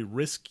it's really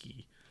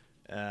risky.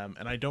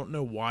 And I don't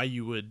know why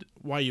you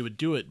would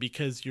do it,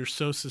 because you're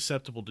so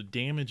susceptible to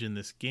damage in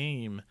this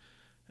game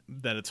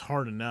that it's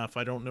hard enough.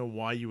 I don't know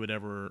why you would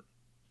ever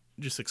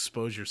just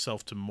expose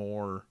yourself to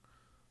more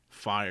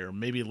fire.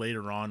 Maybe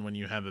later on when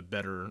you have a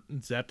better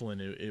Zeppelin,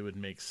 it would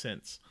make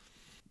sense.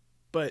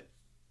 But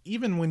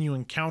even when you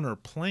encounter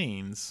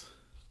planes,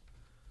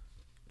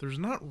 there's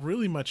not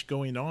really much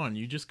going on.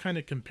 You just kind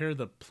of compare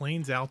the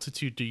plane's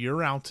altitude to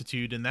your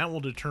altitude, and that will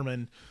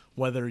determine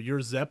whether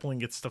your Zeppelin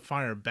gets to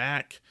fire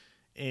back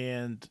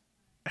and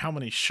how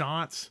many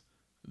shots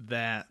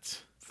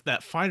that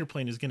fighter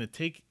plane is going to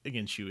take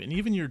against you. And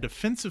even your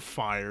defensive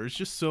fire is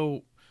just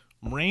so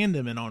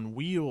random and on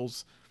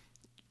wheels,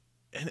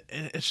 and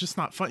it's just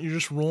not fun. You're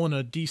just rolling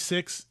a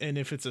d6, and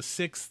if it's a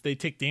 6, they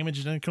take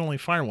damage and it can only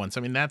fire once.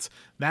 I mean, that's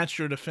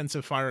your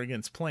defensive fire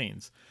against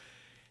planes.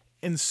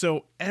 And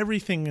so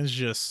everything is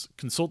just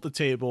consult the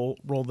table,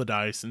 roll the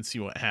dice, and see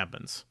what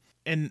happens.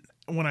 And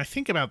when I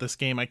think about this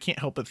game, I can't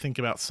help but think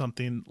about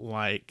something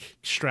like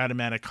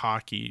Stratomatic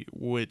Hockey,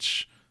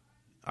 which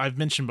I've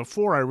mentioned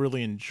before I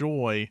really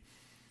enjoy.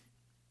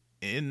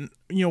 And,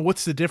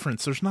 what's the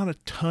difference? There's not a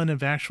ton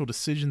of actual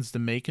decisions to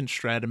make in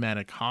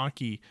Stratomatic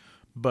Hockey,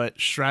 but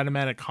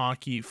Stratomatic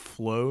Hockey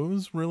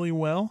flows really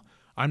well.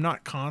 I'm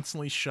not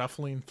constantly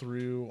shuffling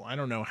through, I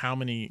don't know how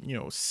many,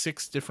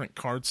 6 different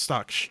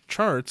cardstock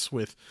charts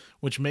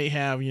which may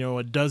have,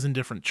 a dozen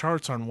different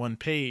charts on one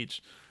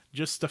page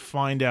just to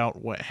find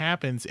out what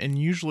happens. And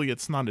usually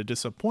it's not a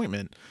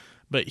disappointment.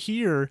 But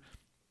here,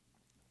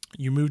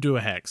 you move to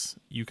a hex.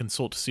 You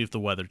consult to see if the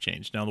weather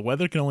changed. Now, the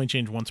weather can only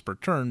change once per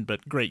turn,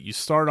 but great. You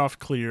start off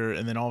clear,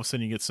 and then all of a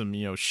sudden you get some,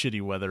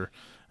 shitty weather.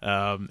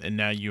 And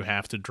now you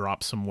have to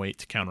drop some weight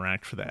to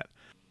counteract for that.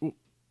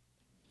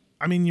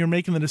 I mean, you're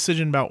making the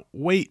decision about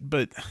weight,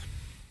 but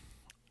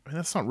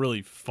that's not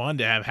really fun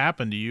to have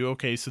happen to you.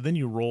 Okay, so then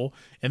you roll,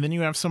 and then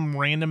you have some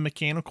random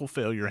mechanical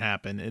failure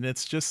happen, and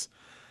it's just,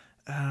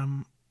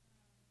 you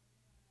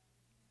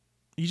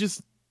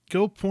just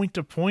go point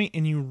to point,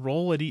 and you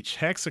roll at each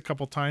hex a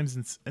couple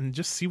times, and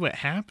just see what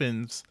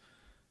happens.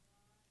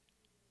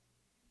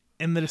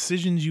 And the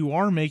decisions you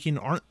are making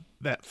aren't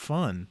that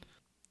fun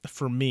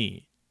for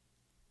me.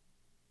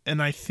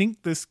 And I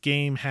think this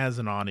game has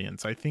an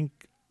audience. I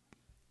think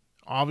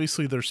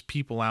obviously there's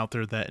people out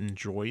there that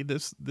enjoy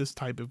this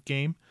type of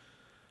game.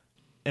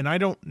 And I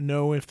don't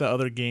know if the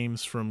other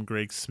games from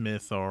Greg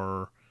Smith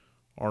are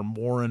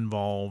more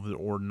involved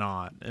or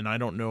not. And I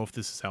don't know if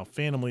this is how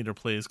Phantom Leader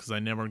plays, because I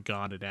never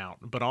got it out.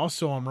 But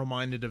also I'm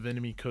reminded of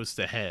Enemy Coast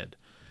Ahead.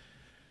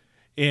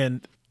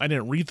 And I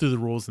didn't read through the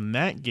rules in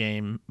that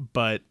game,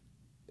 but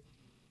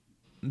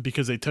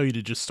because they tell you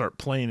to just start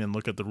playing and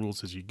look at the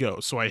rules as you go.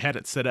 So I had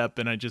it set up,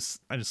 and I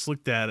just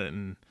looked at it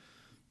and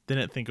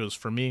didn't think it was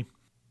for me.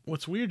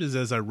 What's weird is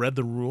as I read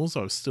the rules,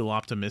 I was still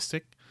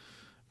optimistic.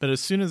 But as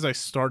soon as I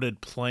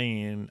started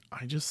playing,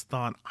 I just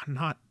thought, I'm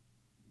not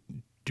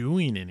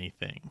doing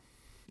anything.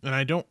 And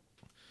I don't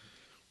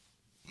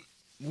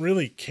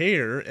really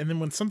care. And then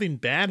when something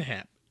bad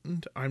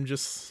happened, I'm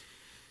just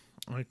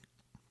like,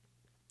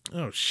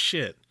 oh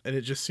shit. And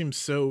it just seems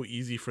so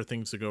easy for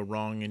things to go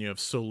wrong, and you have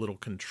so little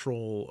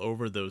control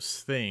over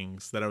those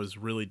things that I was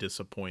really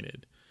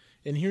disappointed.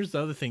 And here's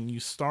the other thing. You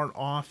start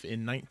off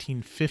in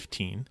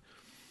 1915,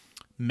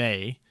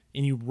 May,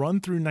 and you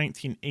run through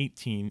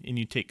 1918, and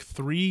you take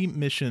 3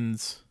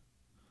 missions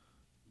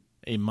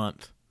a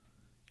month.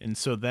 And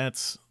so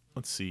that's,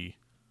 let's see,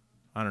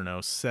 I don't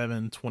know,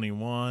 7,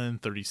 21,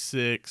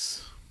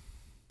 36,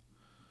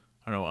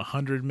 I don't know,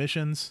 100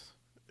 missions,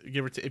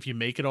 give or take, if you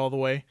make it all the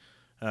way.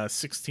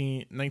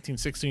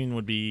 1916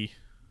 would be,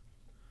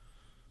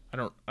 I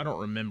don't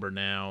remember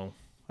now.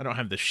 I don't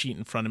have the sheet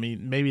in front of me.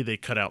 Maybe they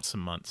cut out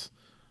some months.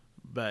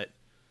 But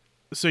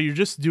so you're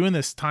just doing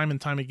this time and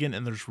time again,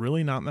 and there's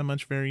really not that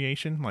much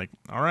variation. Like,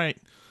 all right,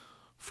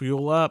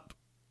 fuel up,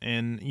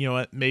 and you know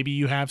what? Maybe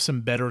you have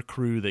some better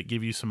crew that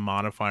give you some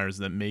modifiers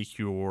that make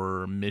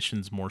your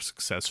missions more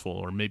successful,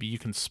 or maybe you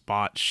can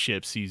spot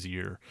ships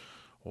easier,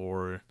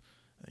 or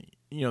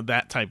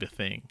that type of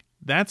thing.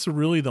 That's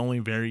really the only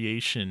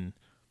variation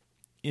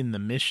in the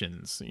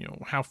missions.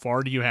 How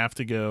far do you have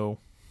to go?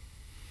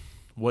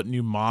 What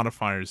new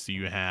modifiers do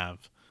you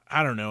have?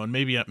 I don't know, and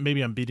maybe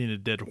I'm beating a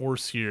dead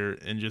horse here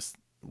and just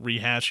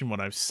rehashing what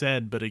I've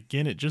said, but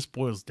again, it just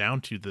boils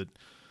down to that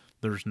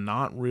there's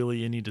not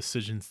really any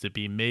decisions to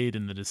be made,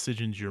 and the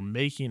decisions you're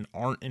making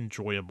aren't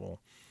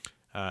enjoyable,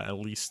 at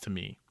least to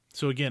me.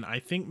 So again, I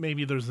think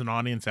maybe there's an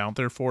audience out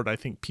there for it. I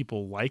think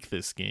people like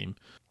this game,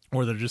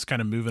 or they're just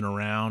kind of moving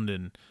around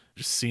and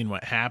just seeing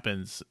what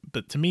happens.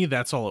 But to me,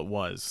 that's all it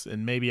was,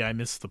 and maybe I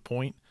missed the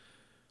point.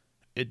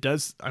 It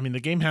does. I mean, the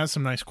game has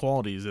some nice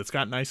qualities. It's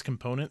got nice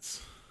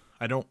components.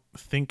 I don't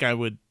think I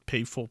would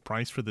pay full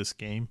price for this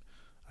game.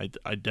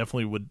 I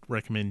definitely would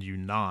recommend you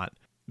not,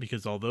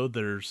 because although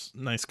there's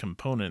nice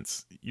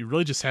components, you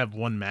really just have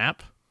one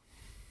map,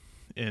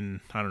 and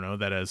I don't know,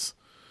 that has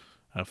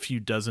a few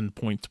dozen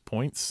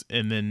points,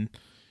 and then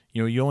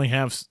you only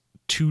have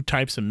two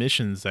types of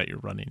missions that you're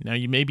running. Now,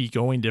 you may be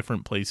going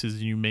different places,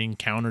 and you may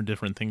encounter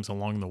different things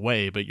along the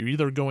way, but you're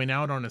either going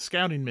out on a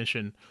scouting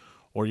mission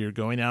or you're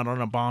going out on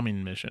a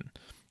bombing mission.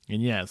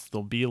 And yes,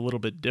 they'll be a little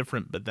bit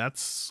different, but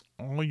that's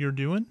all you're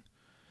doing.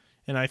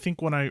 And I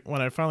think when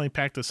I finally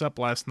packed this up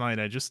last night,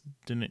 I just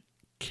didn't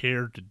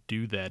care to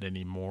do that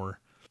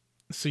anymore.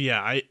 So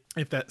yeah,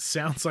 if that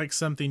sounds like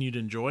something you'd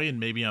enjoy, and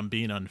maybe I'm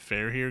being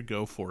unfair here,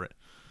 go for it.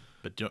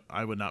 But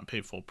I would not pay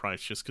full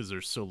price just because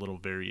there's so little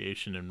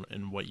variation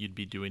in what you'd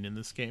be doing in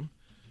this game.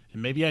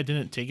 And maybe I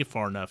didn't take it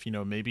far enough.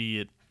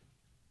 Maybe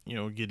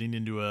getting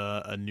into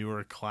a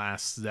newer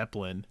class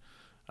Zeppelin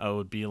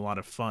would be a lot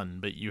of fun,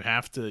 but you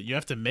have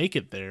to make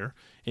it there,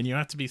 and you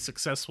have to be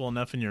successful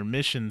enough in your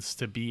missions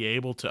to be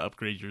able to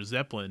upgrade your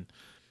Zeppelin.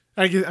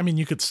 I mean,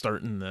 you could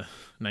start in the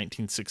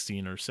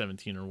 1916 or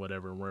 17 or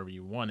whatever, wherever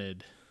you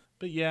wanted.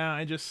 But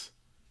yeah,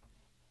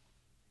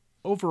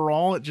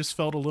 overall, it just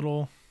felt a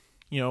little,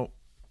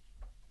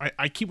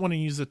 I keep wanting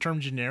to use the term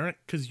generic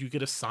because you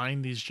get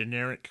assigned these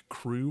generic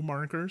crew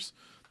markers.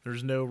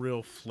 There's no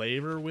real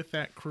flavor with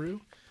that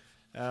crew.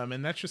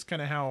 And that's just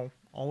kind of how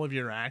all of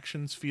your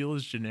actions feel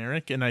is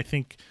generic. And I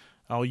think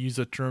I'll use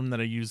a term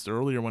that I used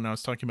earlier when I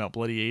was talking about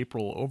Bloody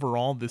April.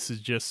 Overall, this is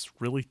just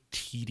really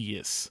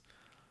tedious.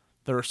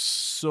 There are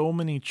so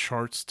many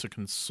charts to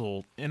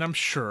consult. And I'm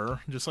sure,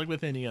 just like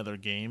with any other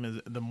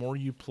game, the more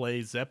you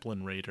play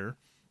Zeppelin Raider,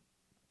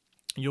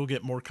 you'll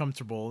get more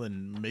comfortable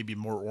and maybe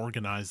more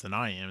organized than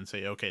I am and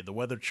say, okay, the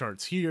weather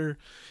chart's here,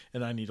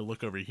 and I need to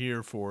look over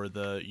here for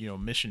the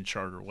mission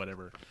chart or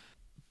whatever.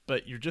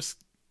 But you're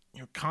just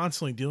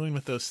constantly dealing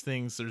with those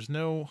things. There's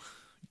no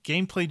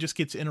gameplay, just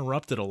gets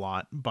interrupted a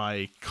lot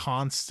by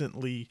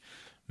constantly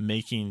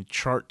making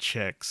chart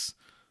checks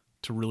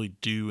to really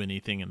do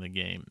anything in the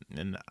game.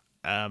 And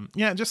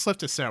it just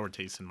left a sour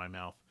taste in my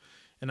mouth.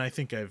 And I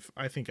think I've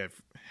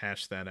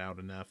hashed that out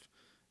enough.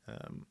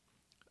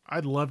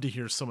 I'd love to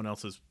hear someone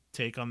else's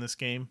take on this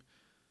game,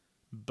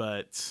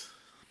 but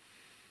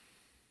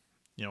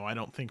I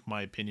don't think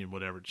my opinion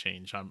would ever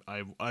change.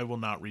 I will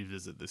not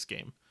revisit this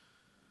game.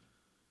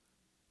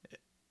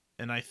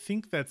 And I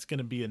think that's going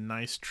to be a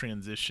nice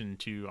transition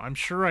to, I'm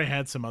sure I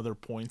had some other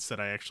points that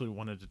I actually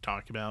wanted to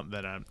talk about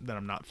that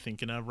I'm not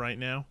thinking of right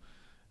now.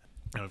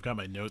 I've got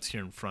my notes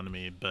here in front of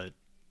me, but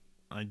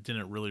I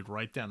didn't really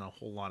write down a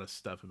whole lot of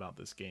stuff about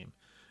this game.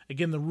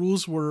 Again, the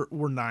rules were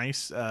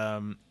nice,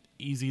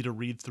 easy to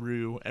read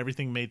through.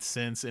 Everything made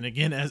sense. And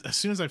again, as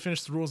soon as I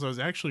finished the rules, I was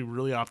actually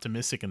really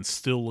optimistic and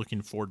still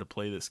looking forward to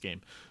play this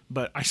game.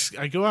 But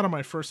I go out on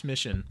my first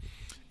mission,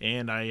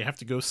 and I have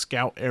to go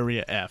scout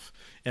Area F,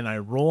 and I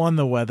roll on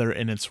the weather,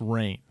 and it's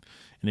rain.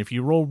 And if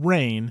you roll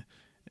rain,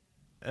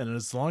 and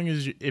as long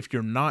as if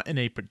you're not in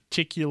a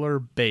particular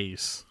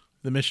base,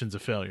 the mission's a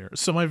failure.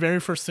 So my very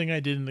first thing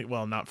I did,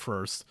 not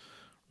first,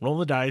 roll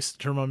the dice,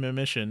 turn on my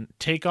mission,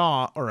 take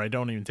off, or I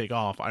don't even take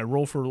off. I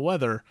roll for the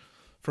weather,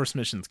 first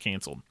mission's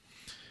canceled.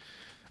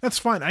 That's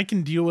fine. I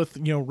can deal with,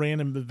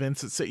 random events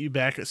that set you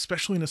back,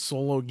 especially in a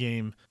solo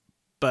game,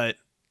 but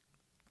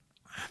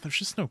there's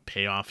just no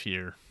payoff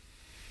here.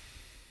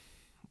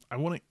 I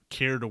wouldn't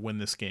care to win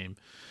this game.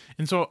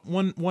 And so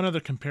one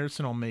other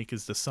comparison I'll make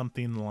is to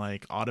something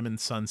like Ottoman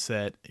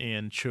Sunset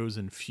and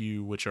Chosen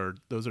Few,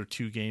 those are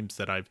two games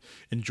that I've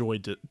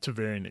enjoyed to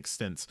varying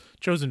extents.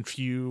 Chosen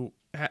Few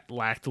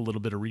lacked a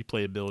little bit of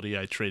replayability.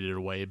 I traded it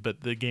away,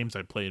 but the games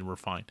I played were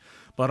fine.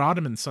 But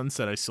Ottoman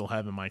Sunset I still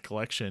have in my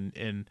collection,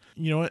 and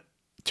you know what?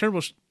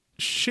 Terrible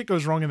shit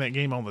goes wrong in that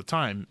game all the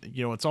time.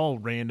 It's all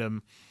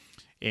random,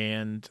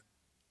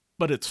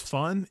 but it's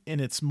fun, and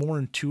it's more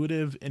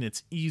intuitive, and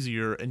it's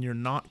easier, and you're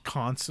not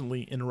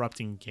constantly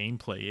interrupting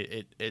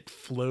gameplay. It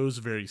flows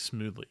very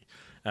smoothly.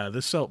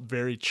 This felt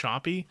very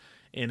choppy,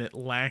 and it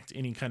lacked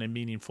any kind of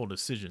meaningful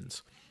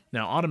decisions.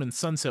 Now, Ottoman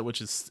Sunset,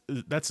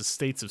 that's a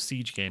States of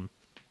Siege game,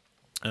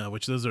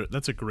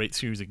 that's a great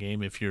series of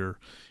game if you're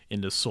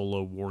into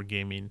solo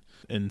wargaming,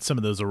 and some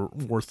of those are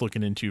worth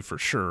looking into for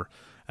sure.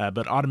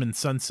 But Ottoman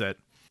Sunset,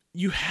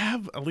 you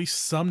have at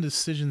least some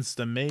decisions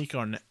to make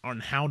on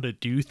how to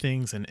do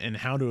things and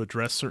how to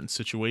address certain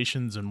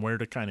situations and where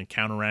to kind of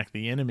counteract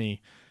the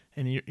enemy,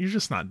 and you're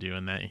just not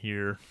doing that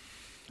here.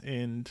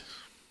 And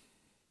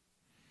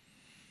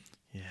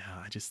yeah,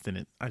 I just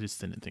didn't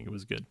think it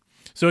was good.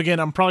 So again,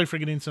 I'm probably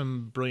forgetting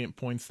some brilliant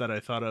points that I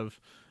thought of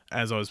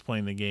as I was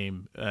playing the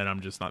game, and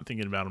I'm just not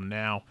thinking about them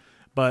now.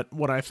 But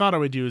what I thought I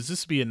would do is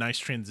this would be a nice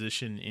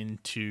transition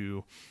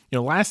into,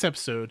 last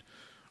episode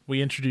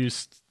we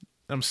introduced,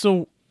 I'm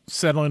still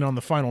settling on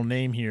the final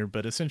name here,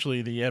 but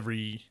essentially the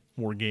Every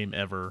War Game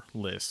Ever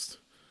list,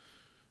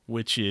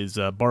 which is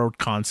a borrowed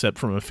concept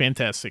from a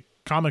fantastic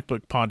comic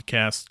book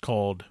podcast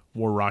called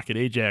War Rocket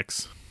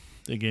Ajax.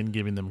 Again,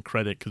 giving them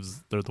credit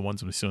because they're the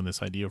ones I'm stealing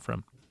this idea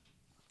from.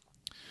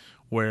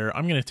 Where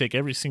I'm going to take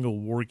every single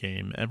war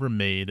game ever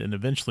made and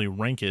eventually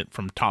rank it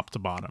from top to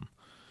bottom.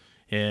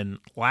 And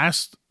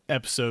last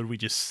episode, we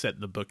just set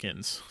the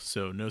bookends.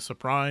 So no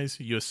surprise,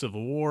 U.S.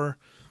 Civil War,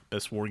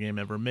 best war game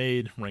ever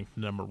made, ranked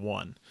number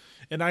 1.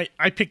 And I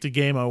picked a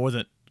game I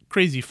wasn't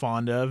crazy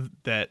fond of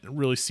that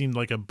really seemed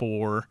like a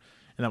bore,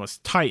 and that was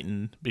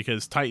Titan,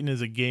 because Titan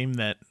is a game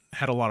that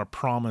had a lot of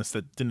promise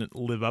that didn't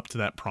live up to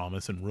that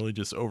promise and really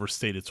just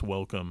overstayed its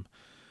welcome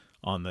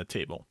on the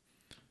table.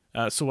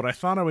 So what I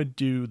thought I would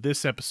do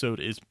this episode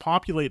is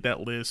populate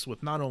that list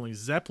with not only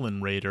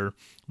Zeppelin Raider,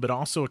 but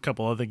also a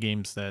couple other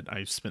games that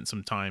I've spent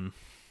some time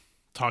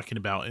talking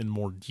about in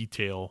more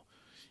detail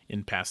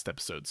in past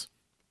episodes.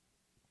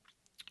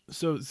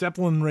 So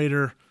Zeppelin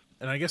Raider,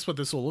 and I guess what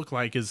this will look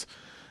like is,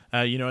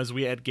 as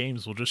we add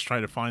games, we'll just try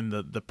to find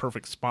the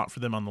perfect spot for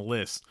them on the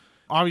list.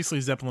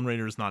 Obviously, Zeppelin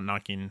Raider is not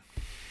knocking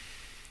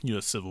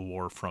U.S. Civil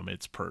War from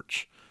its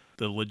perch.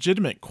 The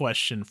legitimate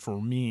question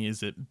for me,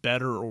 is it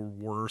better or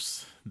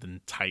worse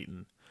than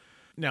Titan?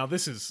 Now,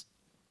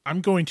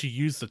 I'm going to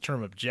use the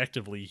term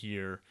objectively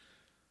here,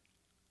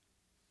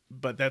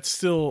 but that's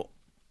still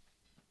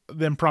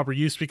the improper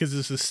use because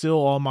this is still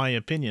all my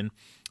opinion.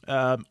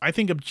 I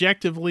think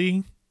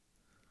objectively,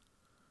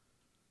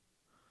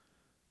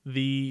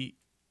 the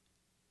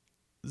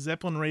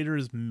Zeppelin Raider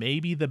is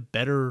maybe the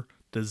better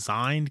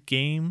designed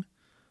game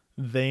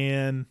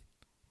than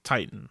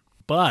Titan.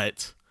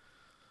 But,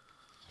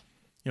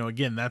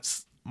 again,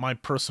 that's my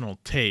personal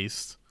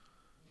taste.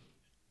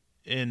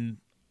 And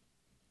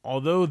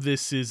although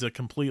this is a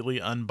completely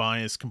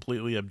unbiased,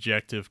 completely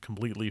objective,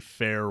 completely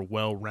fair,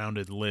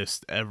 well-rounded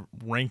list,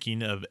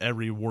 ranking of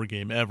every war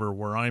game ever,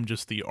 where I'm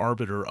just the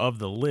arbiter of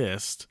the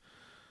list,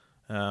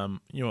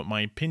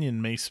 my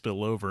opinion may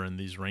spill over in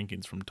these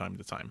rankings from time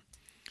to time.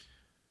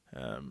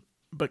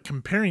 But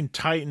comparing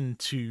Titan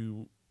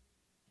to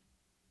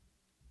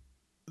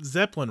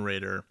Zeppelin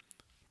Raider,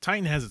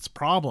 Titan has its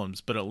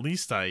problems, but at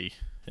least I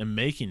am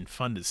making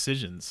fun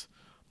decisions.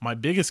 My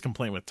biggest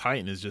complaint with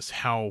Titan is just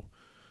how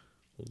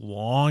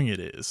long it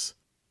is.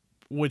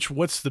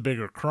 What's the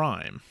bigger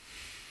crime?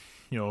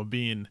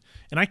 And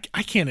I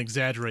can't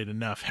exaggerate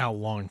enough how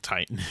long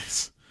Titan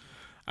is.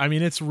 I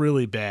mean, it's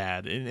really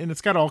bad, and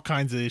it's got all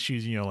kinds of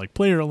issues, like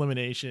player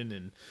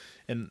elimination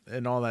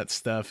and all that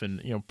stuff,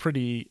 and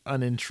pretty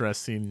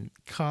uninteresting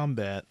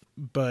combat.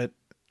 But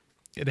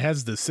it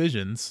has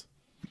decisions,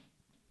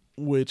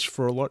 which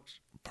for a large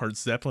part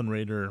Zeppelin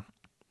Raider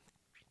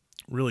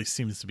really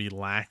seems to be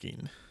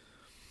lacking.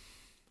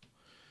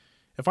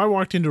 If I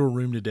walked into a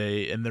room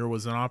today and there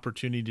was an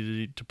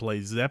opportunity to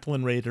play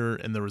Zeppelin Raider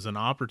and there was an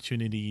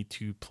opportunity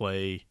to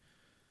play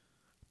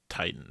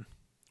Titan,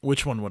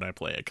 which one would I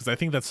play? Because I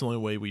think that's the only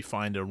way we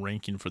find a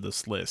ranking for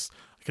this list.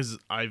 Because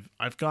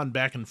I've gone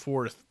back and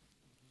forth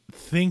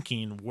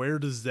thinking, where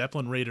does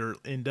Zeppelin Raider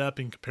end up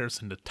in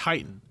comparison to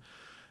Titan?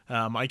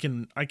 I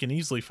can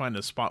easily find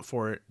a spot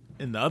for it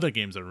in the other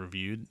games I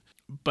reviewed,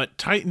 but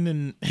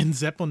Titan and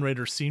Zeppelin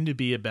Raider seem to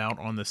be about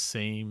on the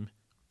same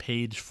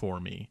page for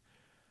me.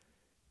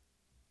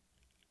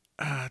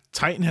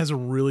 Titan has a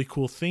really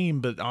cool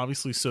theme, but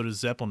obviously so does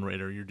Zeppelin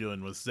Raider. You're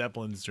dealing with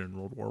Zeppelins during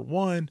World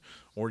War I,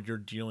 or you're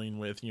dealing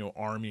with,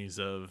 armies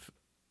of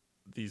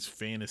these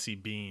fantasy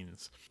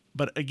beings.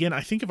 But again,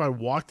 I think if I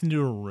walked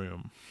into a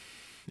room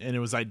and it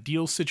was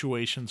ideal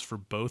situations for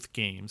both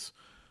games,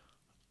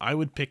 I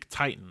would pick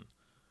Titan,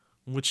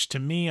 which to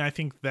me, I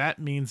think that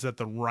means that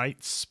the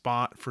right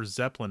spot for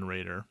Zeppelin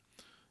Raider,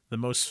 the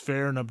most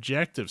fair and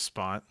objective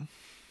spot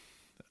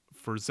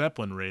for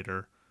Zeppelin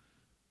Raider,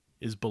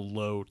 is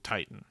below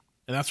Titan.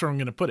 And that's where I'm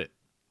going to put it.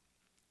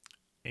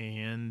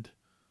 And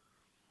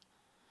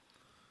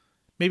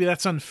maybe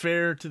that's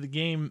unfair to the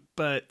game,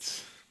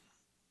 but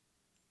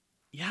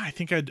yeah, I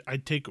think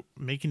I'd take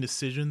making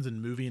decisions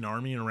and moving an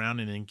army around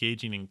and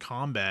engaging in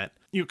combat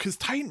because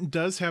Titan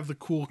does have the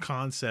cool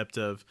concept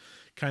of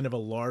kind of a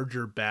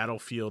larger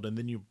battlefield, and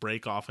then you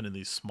break off into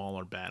these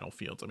smaller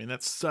battlefields. I mean,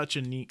 that's such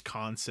a neat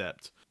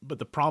concept. But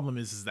the problem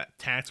is that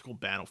tactical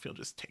battlefield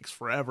just takes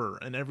forever,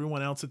 and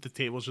everyone else at the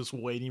table is just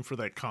waiting for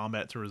that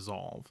combat to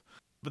resolve.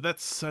 But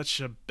that's such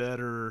a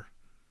better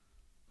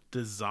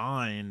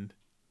design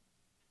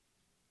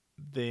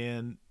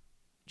than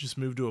just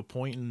move to a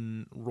point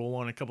and roll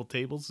on a couple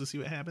tables to see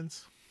what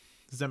happens.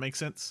 Does that make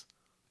sense?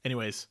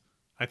 Anyways,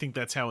 I think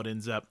that's how it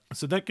ends up.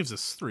 So that gives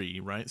us 3,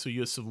 right? So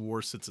US Civil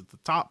War sits at the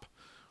top.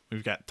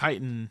 We've got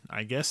Titan,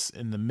 I guess,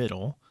 in the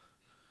middle.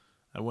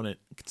 I wouldn't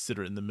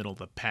consider it in the middle of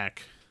the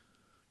pack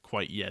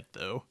quite yet,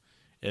 though.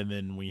 And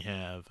then we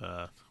have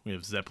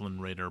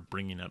Zeppelin Raider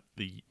bringing up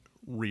the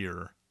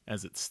rear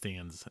as it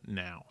stands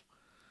now.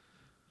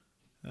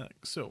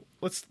 So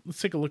let's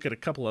take a look at a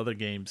couple other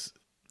games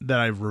that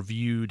I've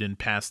reviewed in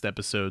past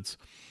episodes.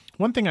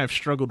 One thing I've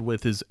struggled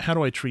with is how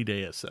do I treat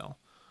ASL?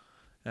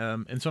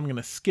 And so I'm going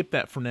to skip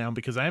that for now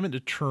because I haven't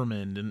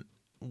determined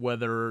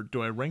whether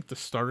do I rank the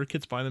starter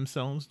kits by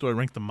themselves? Do I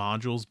rank the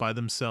modules by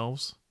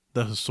themselves?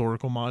 The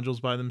historical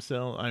modules by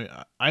themselves?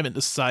 I haven't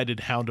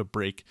decided how to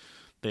break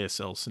the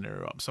ASL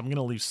scenario up. So I'm going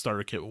to leave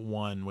starter kit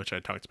 1, which I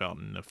talked about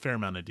in a fair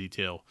amount of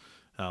detail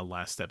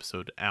last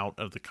episode, out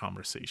of the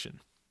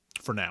conversation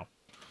for now.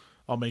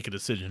 I'll make a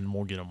decision and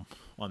we'll get them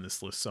on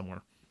this list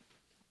somewhere.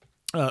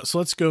 So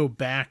let's go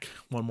back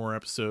one more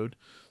episode.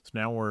 So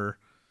now we're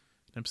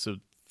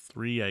episode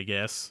 3, I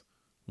guess,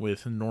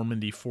 with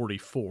Normandy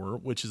 44,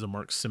 which is a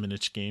Mark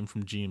Simonich game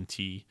from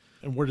GMT.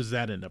 And where does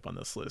that end up on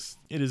this list?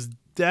 It is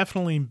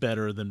definitely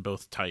better than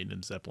both Titan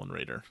and Zeppelin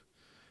Raider.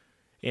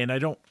 And I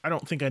don't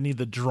think I need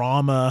the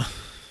drama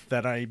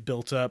that I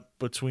built up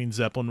between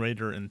Zeppelin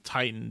Raider and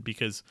Titan,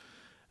 because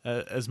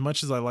as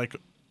much as I like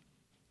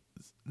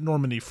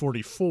Normandy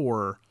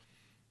 44,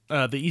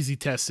 the easy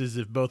test is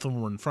if both of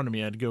them were in front of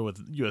me, I'd go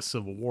with U.S.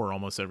 Civil War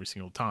almost every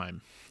single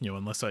time.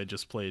 Unless I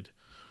just played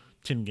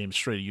 10 games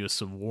straight of U.S.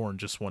 Civil War and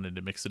just wanted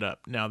to mix it up.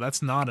 Now,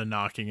 that's not a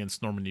knock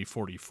against Normandy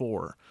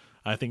 44.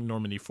 I think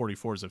Normandy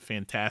 44 is a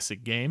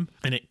fantastic game,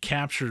 and it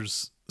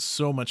captures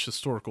so much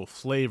historical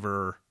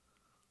flavor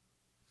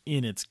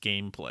in its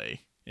gameplay.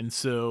 And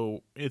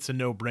so it's a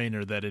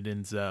no-brainer that it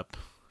ends up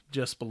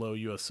just below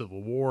U.S.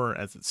 Civil War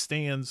as it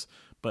stands,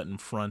 but in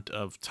front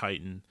of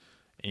Titan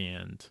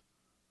and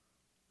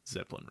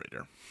Zeppelin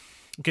Raider.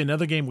 Okay,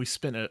 another game we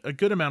spent a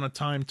good amount of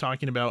time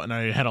talking about, and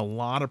I had a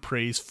lot of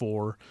praise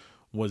for,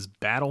 was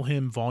Battle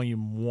Hymn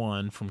Volume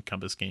 1 from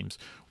Compass Games,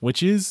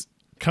 which is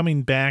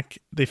coming back.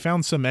 They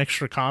found some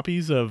extra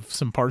copies of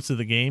some parts of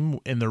the game,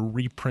 and they're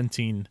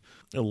reprinting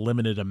a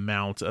limited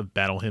amount of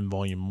Battle Hymn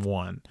Volume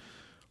 1.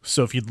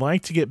 So if you'd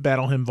like to get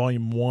Battle Hymn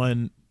Volume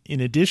 1, in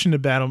addition to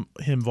Battle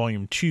Hymn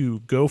Volume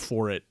 2, go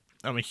for it.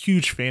 I'm a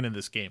huge fan of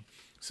this game.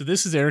 So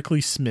this is Eric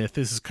Lee Smith.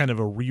 This is kind of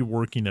a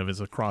reworking of his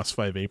Across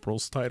 5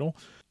 Aprils title.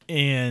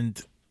 And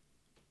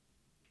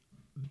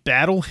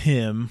Battle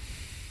Hymn...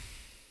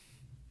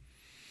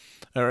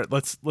 All right,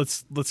 let's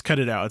cut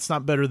it out. It's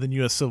not better than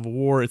U.S. Civil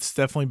War. It's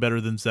definitely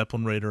better than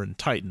Zeppelin Raider and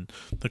Titan.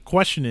 The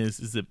question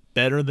is it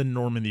better than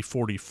Normandy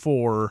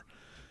 44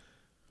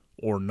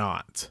 or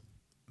not?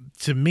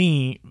 To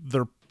me,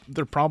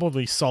 they're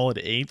probably solid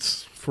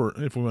 8s, for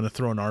if we want to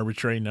throw an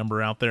arbitrary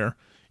number out there,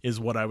 is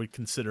what I would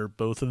consider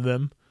both of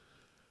them.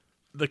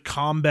 The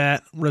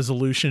combat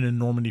resolution in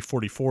Normandy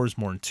 44 is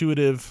more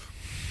intuitive.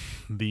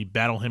 The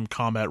Battle Hymn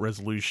combat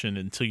resolution,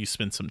 until you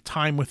spend some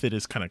time with it,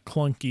 is kind of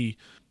clunky.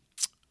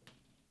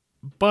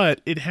 But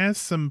it has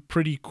some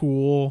pretty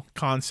cool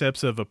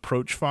concepts of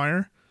approach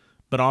fire.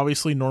 But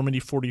obviously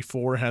Normandy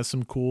 44 has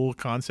some cool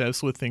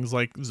concepts with things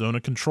like zone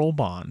of control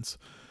bonds,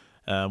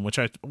 which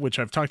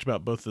I've talked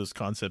about both of those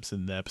concepts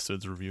in the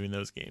episodes reviewing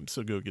those games.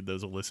 So go give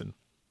those a listen.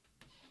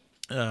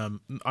 I'm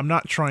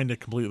not trying to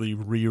completely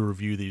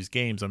re-review these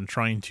games. I'm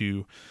trying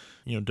to,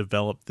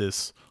 develop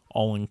this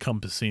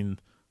all-encompassing,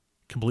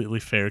 completely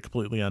fair,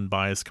 completely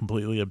unbiased,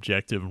 completely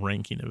objective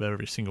ranking of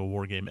every single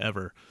war game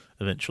ever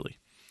eventually.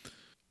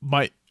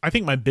 I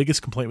think my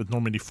biggest complaint with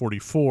Normandy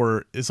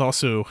 44 is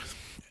also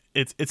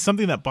it's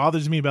something that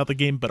bothers me about the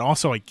game, but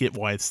also I get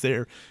why it's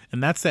there,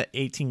 and that's that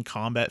 18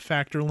 combat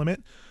factor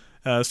limit.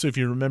 So if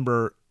you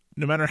remember,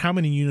 no matter how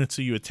many units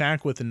you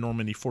attack with in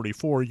Normandy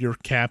 44, you're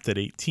capped at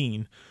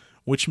 18,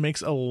 which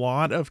makes a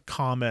lot of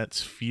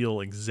combats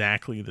feel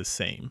exactly the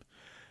same.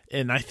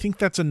 And I think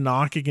that's a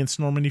knock against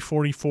Normandy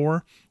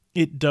 44.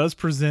 It does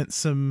present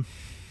some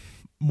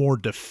more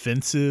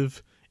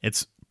defensive.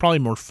 It's probably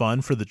more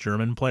fun for the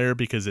German player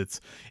because it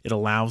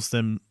allows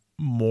them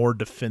more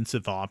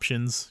defensive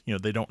options.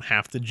 They don't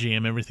have to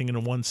jam everything into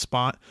one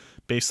spot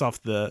based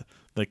off the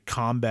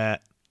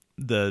combat,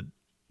 the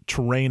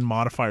terrain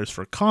modifiers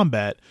for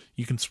combat.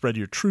 You can spread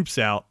your troops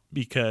out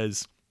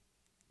because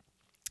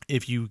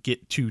if you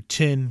get to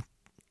 10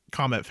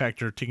 combat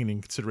factor taking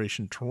into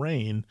consideration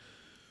terrain,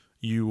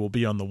 you will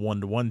be on the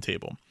 1-to-1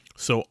 table.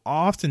 So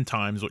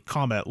oftentimes what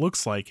combat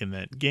looks like in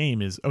that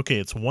game is, okay,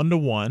 it's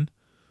 1-to-1.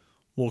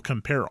 We'll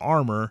compare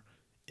armor,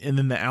 and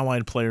then the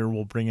allied player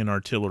will bring in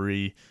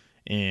artillery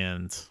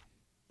and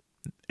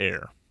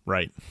air,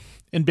 right?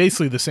 And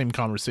basically the same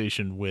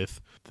conversation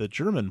with the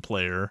German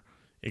player,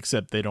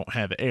 except they don't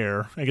have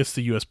air. I guess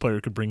the U.S.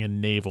 player could bring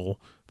in naval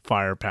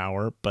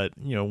firepower, but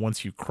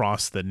once you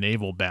cross the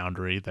naval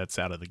boundary, that's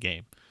out of the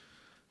game.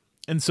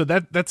 And so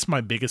that's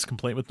my biggest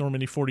complaint with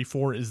Normandy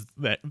 44 is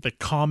that the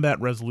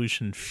combat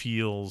resolution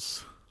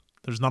feels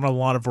there's not a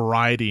lot of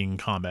variety in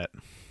combat.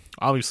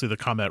 Obviously, the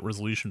combat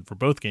resolution for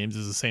both games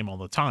is the same all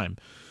the time,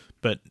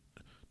 but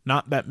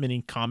not that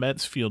many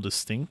combats feel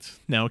distinct.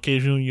 Now,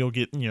 occasionally you'll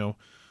get,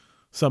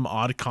 some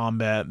odd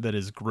combat that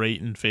is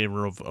great in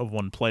favor of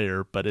one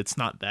player, but it's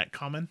not that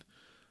common,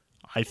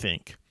 I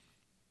think.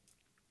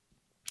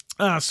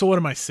 So what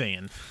am I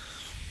saying?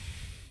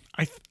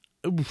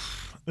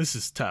 This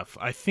is tough.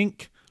 I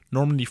think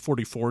Normandy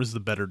 44 is the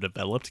better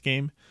developed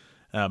game.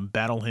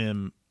 Battle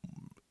Hymn,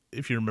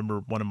 if you remember,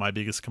 one of my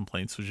biggest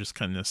complaints was just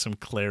kind of some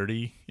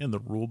clarity in the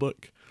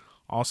rulebook.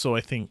 Also,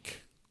 I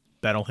think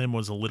Battle Hymn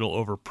was a little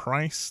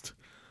overpriced.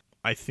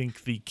 I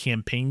think the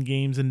campaign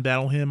games in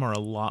Battle Hymn are a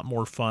lot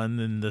more fun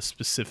than the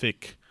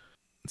specific.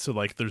 So,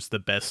 like, there's the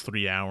best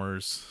 3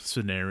 hours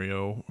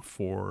scenario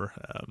for,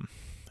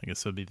 I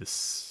guess that would be the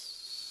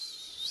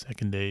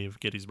second day of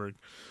Gettysburg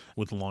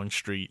with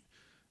Longstreet.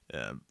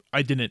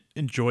 I didn't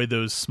enjoy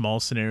those small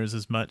scenarios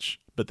as much,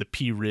 but the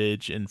Pea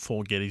Ridge and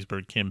full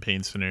Gettysburg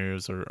campaign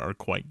scenarios are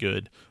quite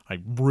good. I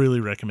really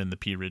recommend the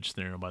Pea Ridge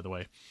scenario, by the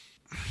way.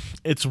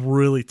 It's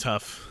really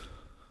tough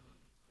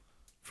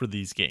for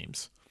these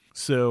games.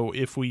 So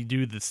if we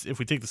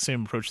take the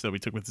same approach that we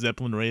took with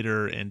Zeppelin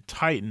Raider and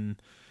Titan,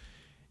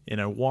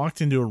 and I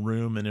walked into a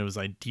room and it was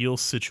ideal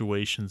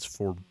situations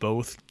for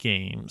both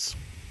games,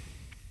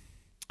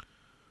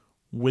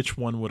 which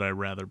one would I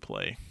rather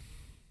play?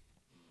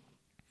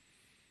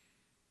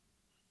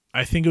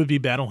 I think it would be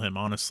Battle Hymn,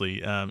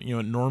 honestly.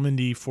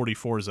 Normandy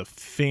 44 is a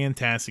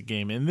fantastic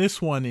game, and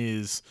this one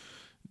is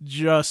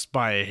just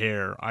by a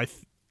hair.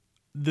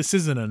 This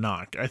isn't a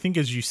knock. I think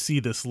as you see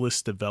this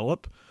list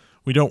develop,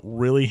 we don't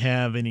really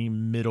have any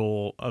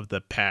middle of the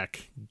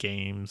pack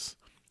games,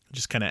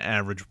 just kind of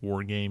average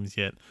war games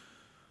yet.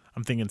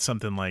 I'm thinking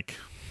something like,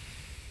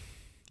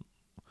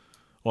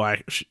 well,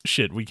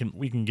 we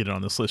can get it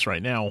on this list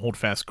right now. Hold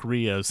Fast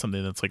Korea is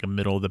something that's like a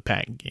middle of the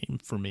pack game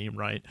for me,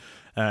 right?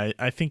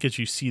 I think as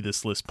you see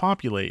this list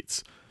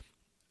populates,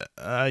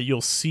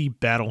 you'll see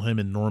Battle Hymn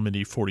and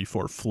Normandy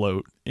 44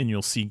 float, and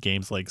you'll see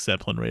games like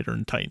Zeppelin Raider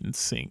and Titan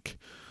sink,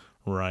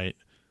 right?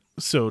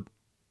 So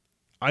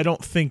I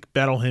don't think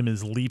Battle Hymn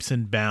is leaps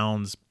and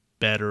bounds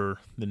better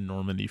than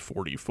Normandy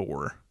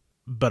 44.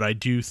 But I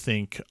do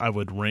think I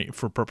would rank,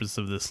 for purpose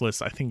of this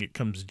list, I think it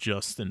comes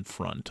just in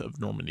front of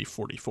Normandy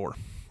 44.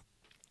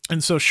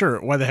 And so,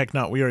 sure, why the heck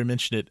not? We already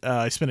mentioned it.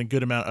 I spent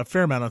a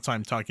fair amount of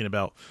time talking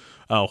about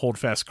Hold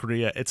Fast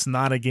Korea. It's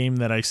not a game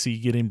that I see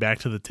getting back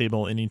to the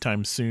table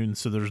anytime soon,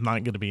 so there's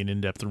not going to be an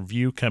in-depth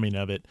review coming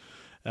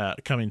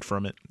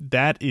from it.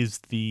 That is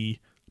the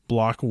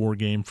block war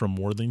game from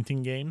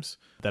Worthington Games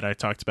that I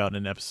talked about in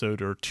an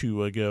episode or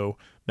two ago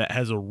that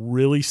has a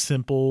really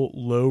simple,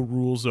 low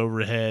rules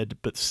overhead,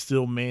 but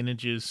still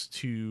manages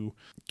to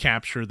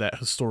capture that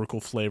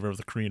historical flavor of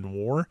the Korean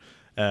War.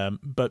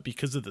 But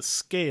because of the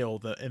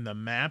scale and the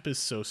map is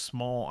so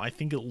small, I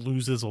think it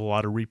loses a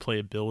lot of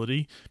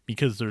replayability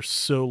because there's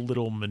so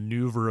little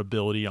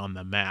maneuverability on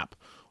the map.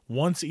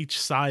 Once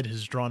each side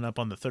has drawn up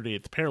on the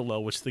 38th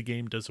parallel, which the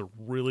game does a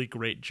really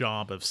great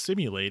job of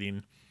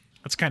simulating,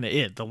 that's kind of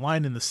it. The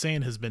line in the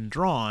sand has been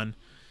drawn,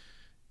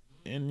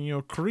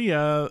 and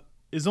Korea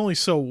is only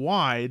so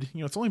wide.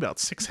 It's only about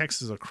 6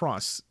 hexes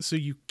across, so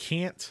you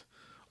can't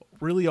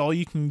really. All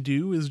you can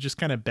do is just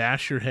kind of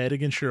bash your head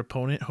against your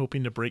opponent,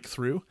 hoping to break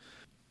through.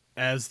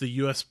 As the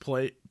U.S.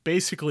 play,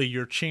 basically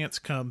your chance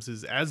comes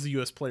is as the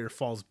U.S. player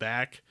falls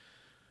back,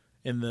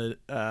 and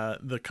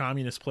the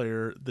communist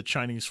player, the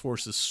Chinese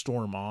forces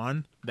storm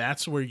on.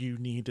 That's where you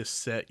need to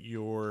set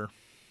your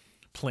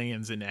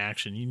plans in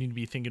action. You need to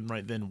be thinking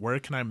right then, where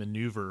can I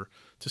maneuver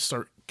to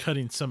start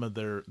cutting some of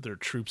their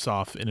troops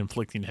off and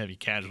inflicting heavy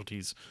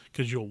casualties,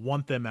 because you'll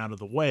want them out of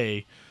the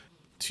way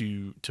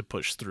to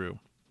push through.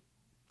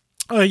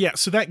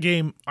 So that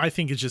game I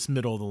think is just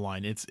middle of the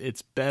line.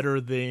 It's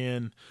better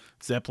than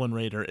Zeppelin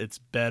Raider, it's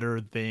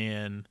better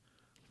than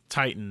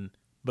Titan,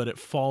 but it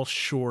falls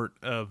short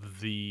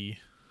of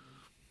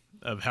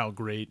how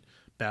great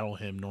Battle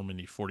Hymn,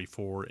 Normandy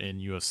 44, and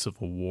U.S.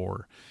 Civil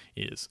War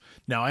is.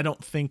 Now, I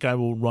don't think I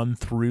will run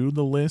through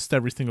the list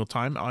every single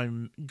time.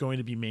 I'm going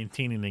to be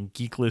maintaining a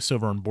geek list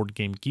over on Board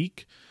Game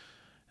Geek.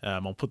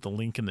 I'll put the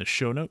link in the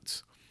show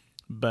notes.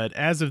 But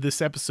as of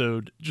this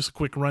episode, just a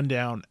quick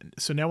rundown.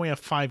 So now we have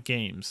 5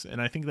 games, and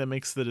I think that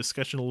makes the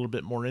discussion a little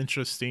bit more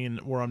interesting,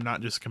 where I'm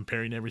not just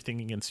comparing everything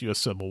against U.S.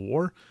 Civil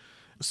War.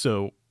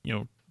 So,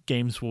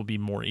 games will be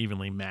more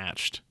evenly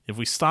matched. If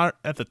we start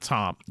at the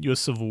top, U.S.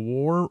 Civil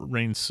War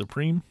reigns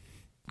supreme.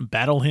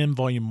 Battle Hymn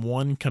Volume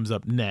 1 comes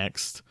up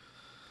next.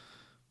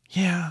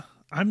 Yeah,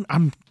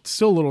 I'm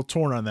still a little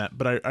torn on that,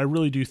 but I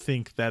really do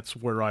think that's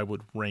where I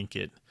would rank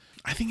it.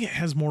 I think it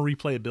has more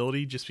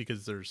replayability just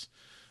because there's,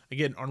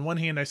 again, on one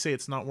hand, I say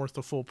it's not worth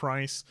the full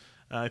price.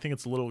 I think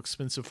it's a little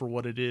expensive for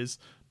what it is,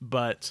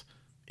 but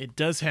it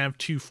does have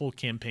 2 full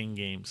campaign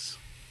games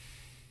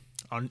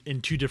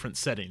in 2 different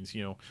settings.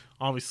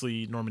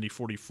 Obviously Normandy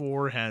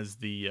 44 has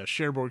the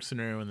Cherbourg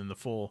scenario, and then the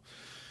full.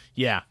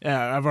 Yeah,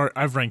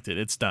 I've ranked it.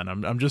 It's done.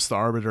 I'm just the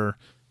arbiter.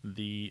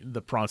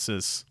 The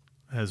process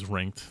has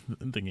ranked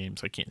the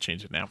games. I can't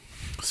change it now.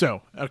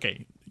 So,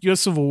 okay,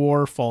 U.S. Civil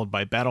War, followed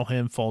by Battle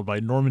Hymn, followed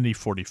by Normandy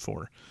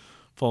 44,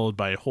 followed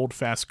by Hold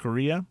Fast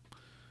Korea,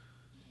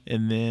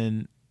 and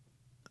then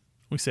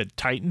we said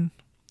Titan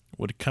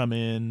would come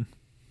in.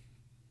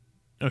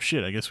 Oh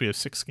shit! I guess we have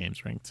 6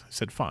 games ranked. I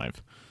said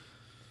 5.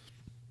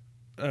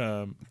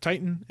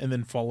 Titan, and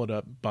then followed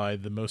up by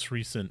the most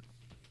recent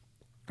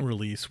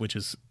release, which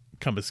is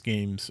Compass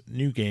Games'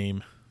 new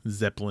game,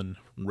 Zeppelin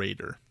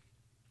Raider.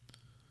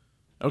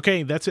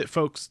 Okay, that's it,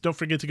 folks. Don't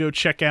forget to go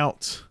check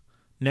out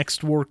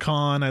Next War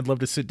Con. I'd love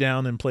to sit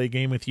down and play a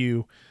game with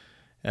you.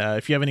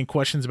 If you have any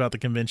questions about the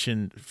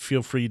convention,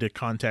 feel free to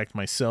contact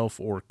myself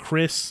or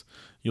Chris.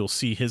 You'll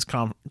see his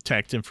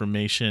contact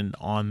information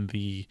on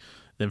the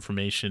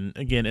information.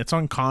 Again, it's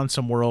on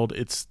Consum World.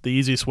 It's the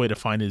easiest way to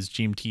find is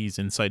GMT's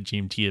Inside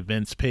GMT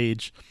Events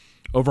page.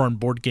 Over on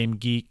Board Game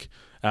Geek,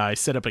 I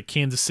set up a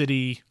Kansas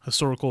City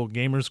historical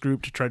gamers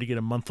group to try to get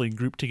a monthly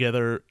group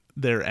together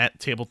there at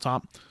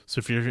Tabletop. So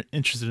if you're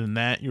interested in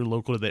that, you're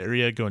local to the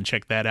area, go and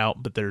check that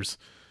out. But there's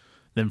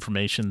the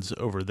information's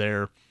over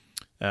there.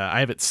 I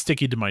have it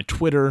sticky to my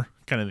Twitter,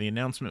 kind of the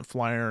announcement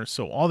flyer.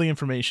 So all the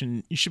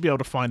information, you should be able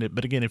to find it.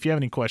 But again, if you have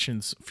any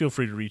questions, feel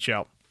free to reach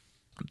out.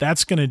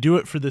 That's going to do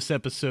it for this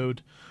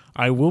episode.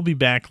 I will be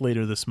back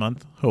later this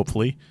month,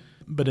 hopefully.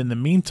 But in the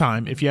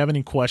meantime, if you have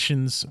any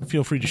questions,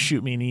 feel free to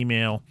shoot me an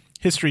email,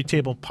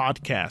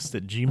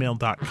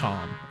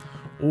 historytablepodcast@gmail.com,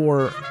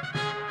 or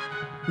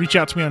reach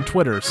out to me on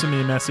Twitter, send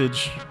me a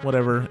message,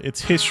 whatever.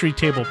 It's History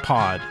Table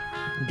Pod.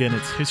 Again,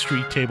 it's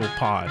History Table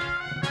Pod.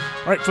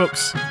 All right,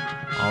 folks.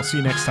 I'll see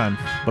you next time.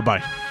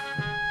 Bye-bye.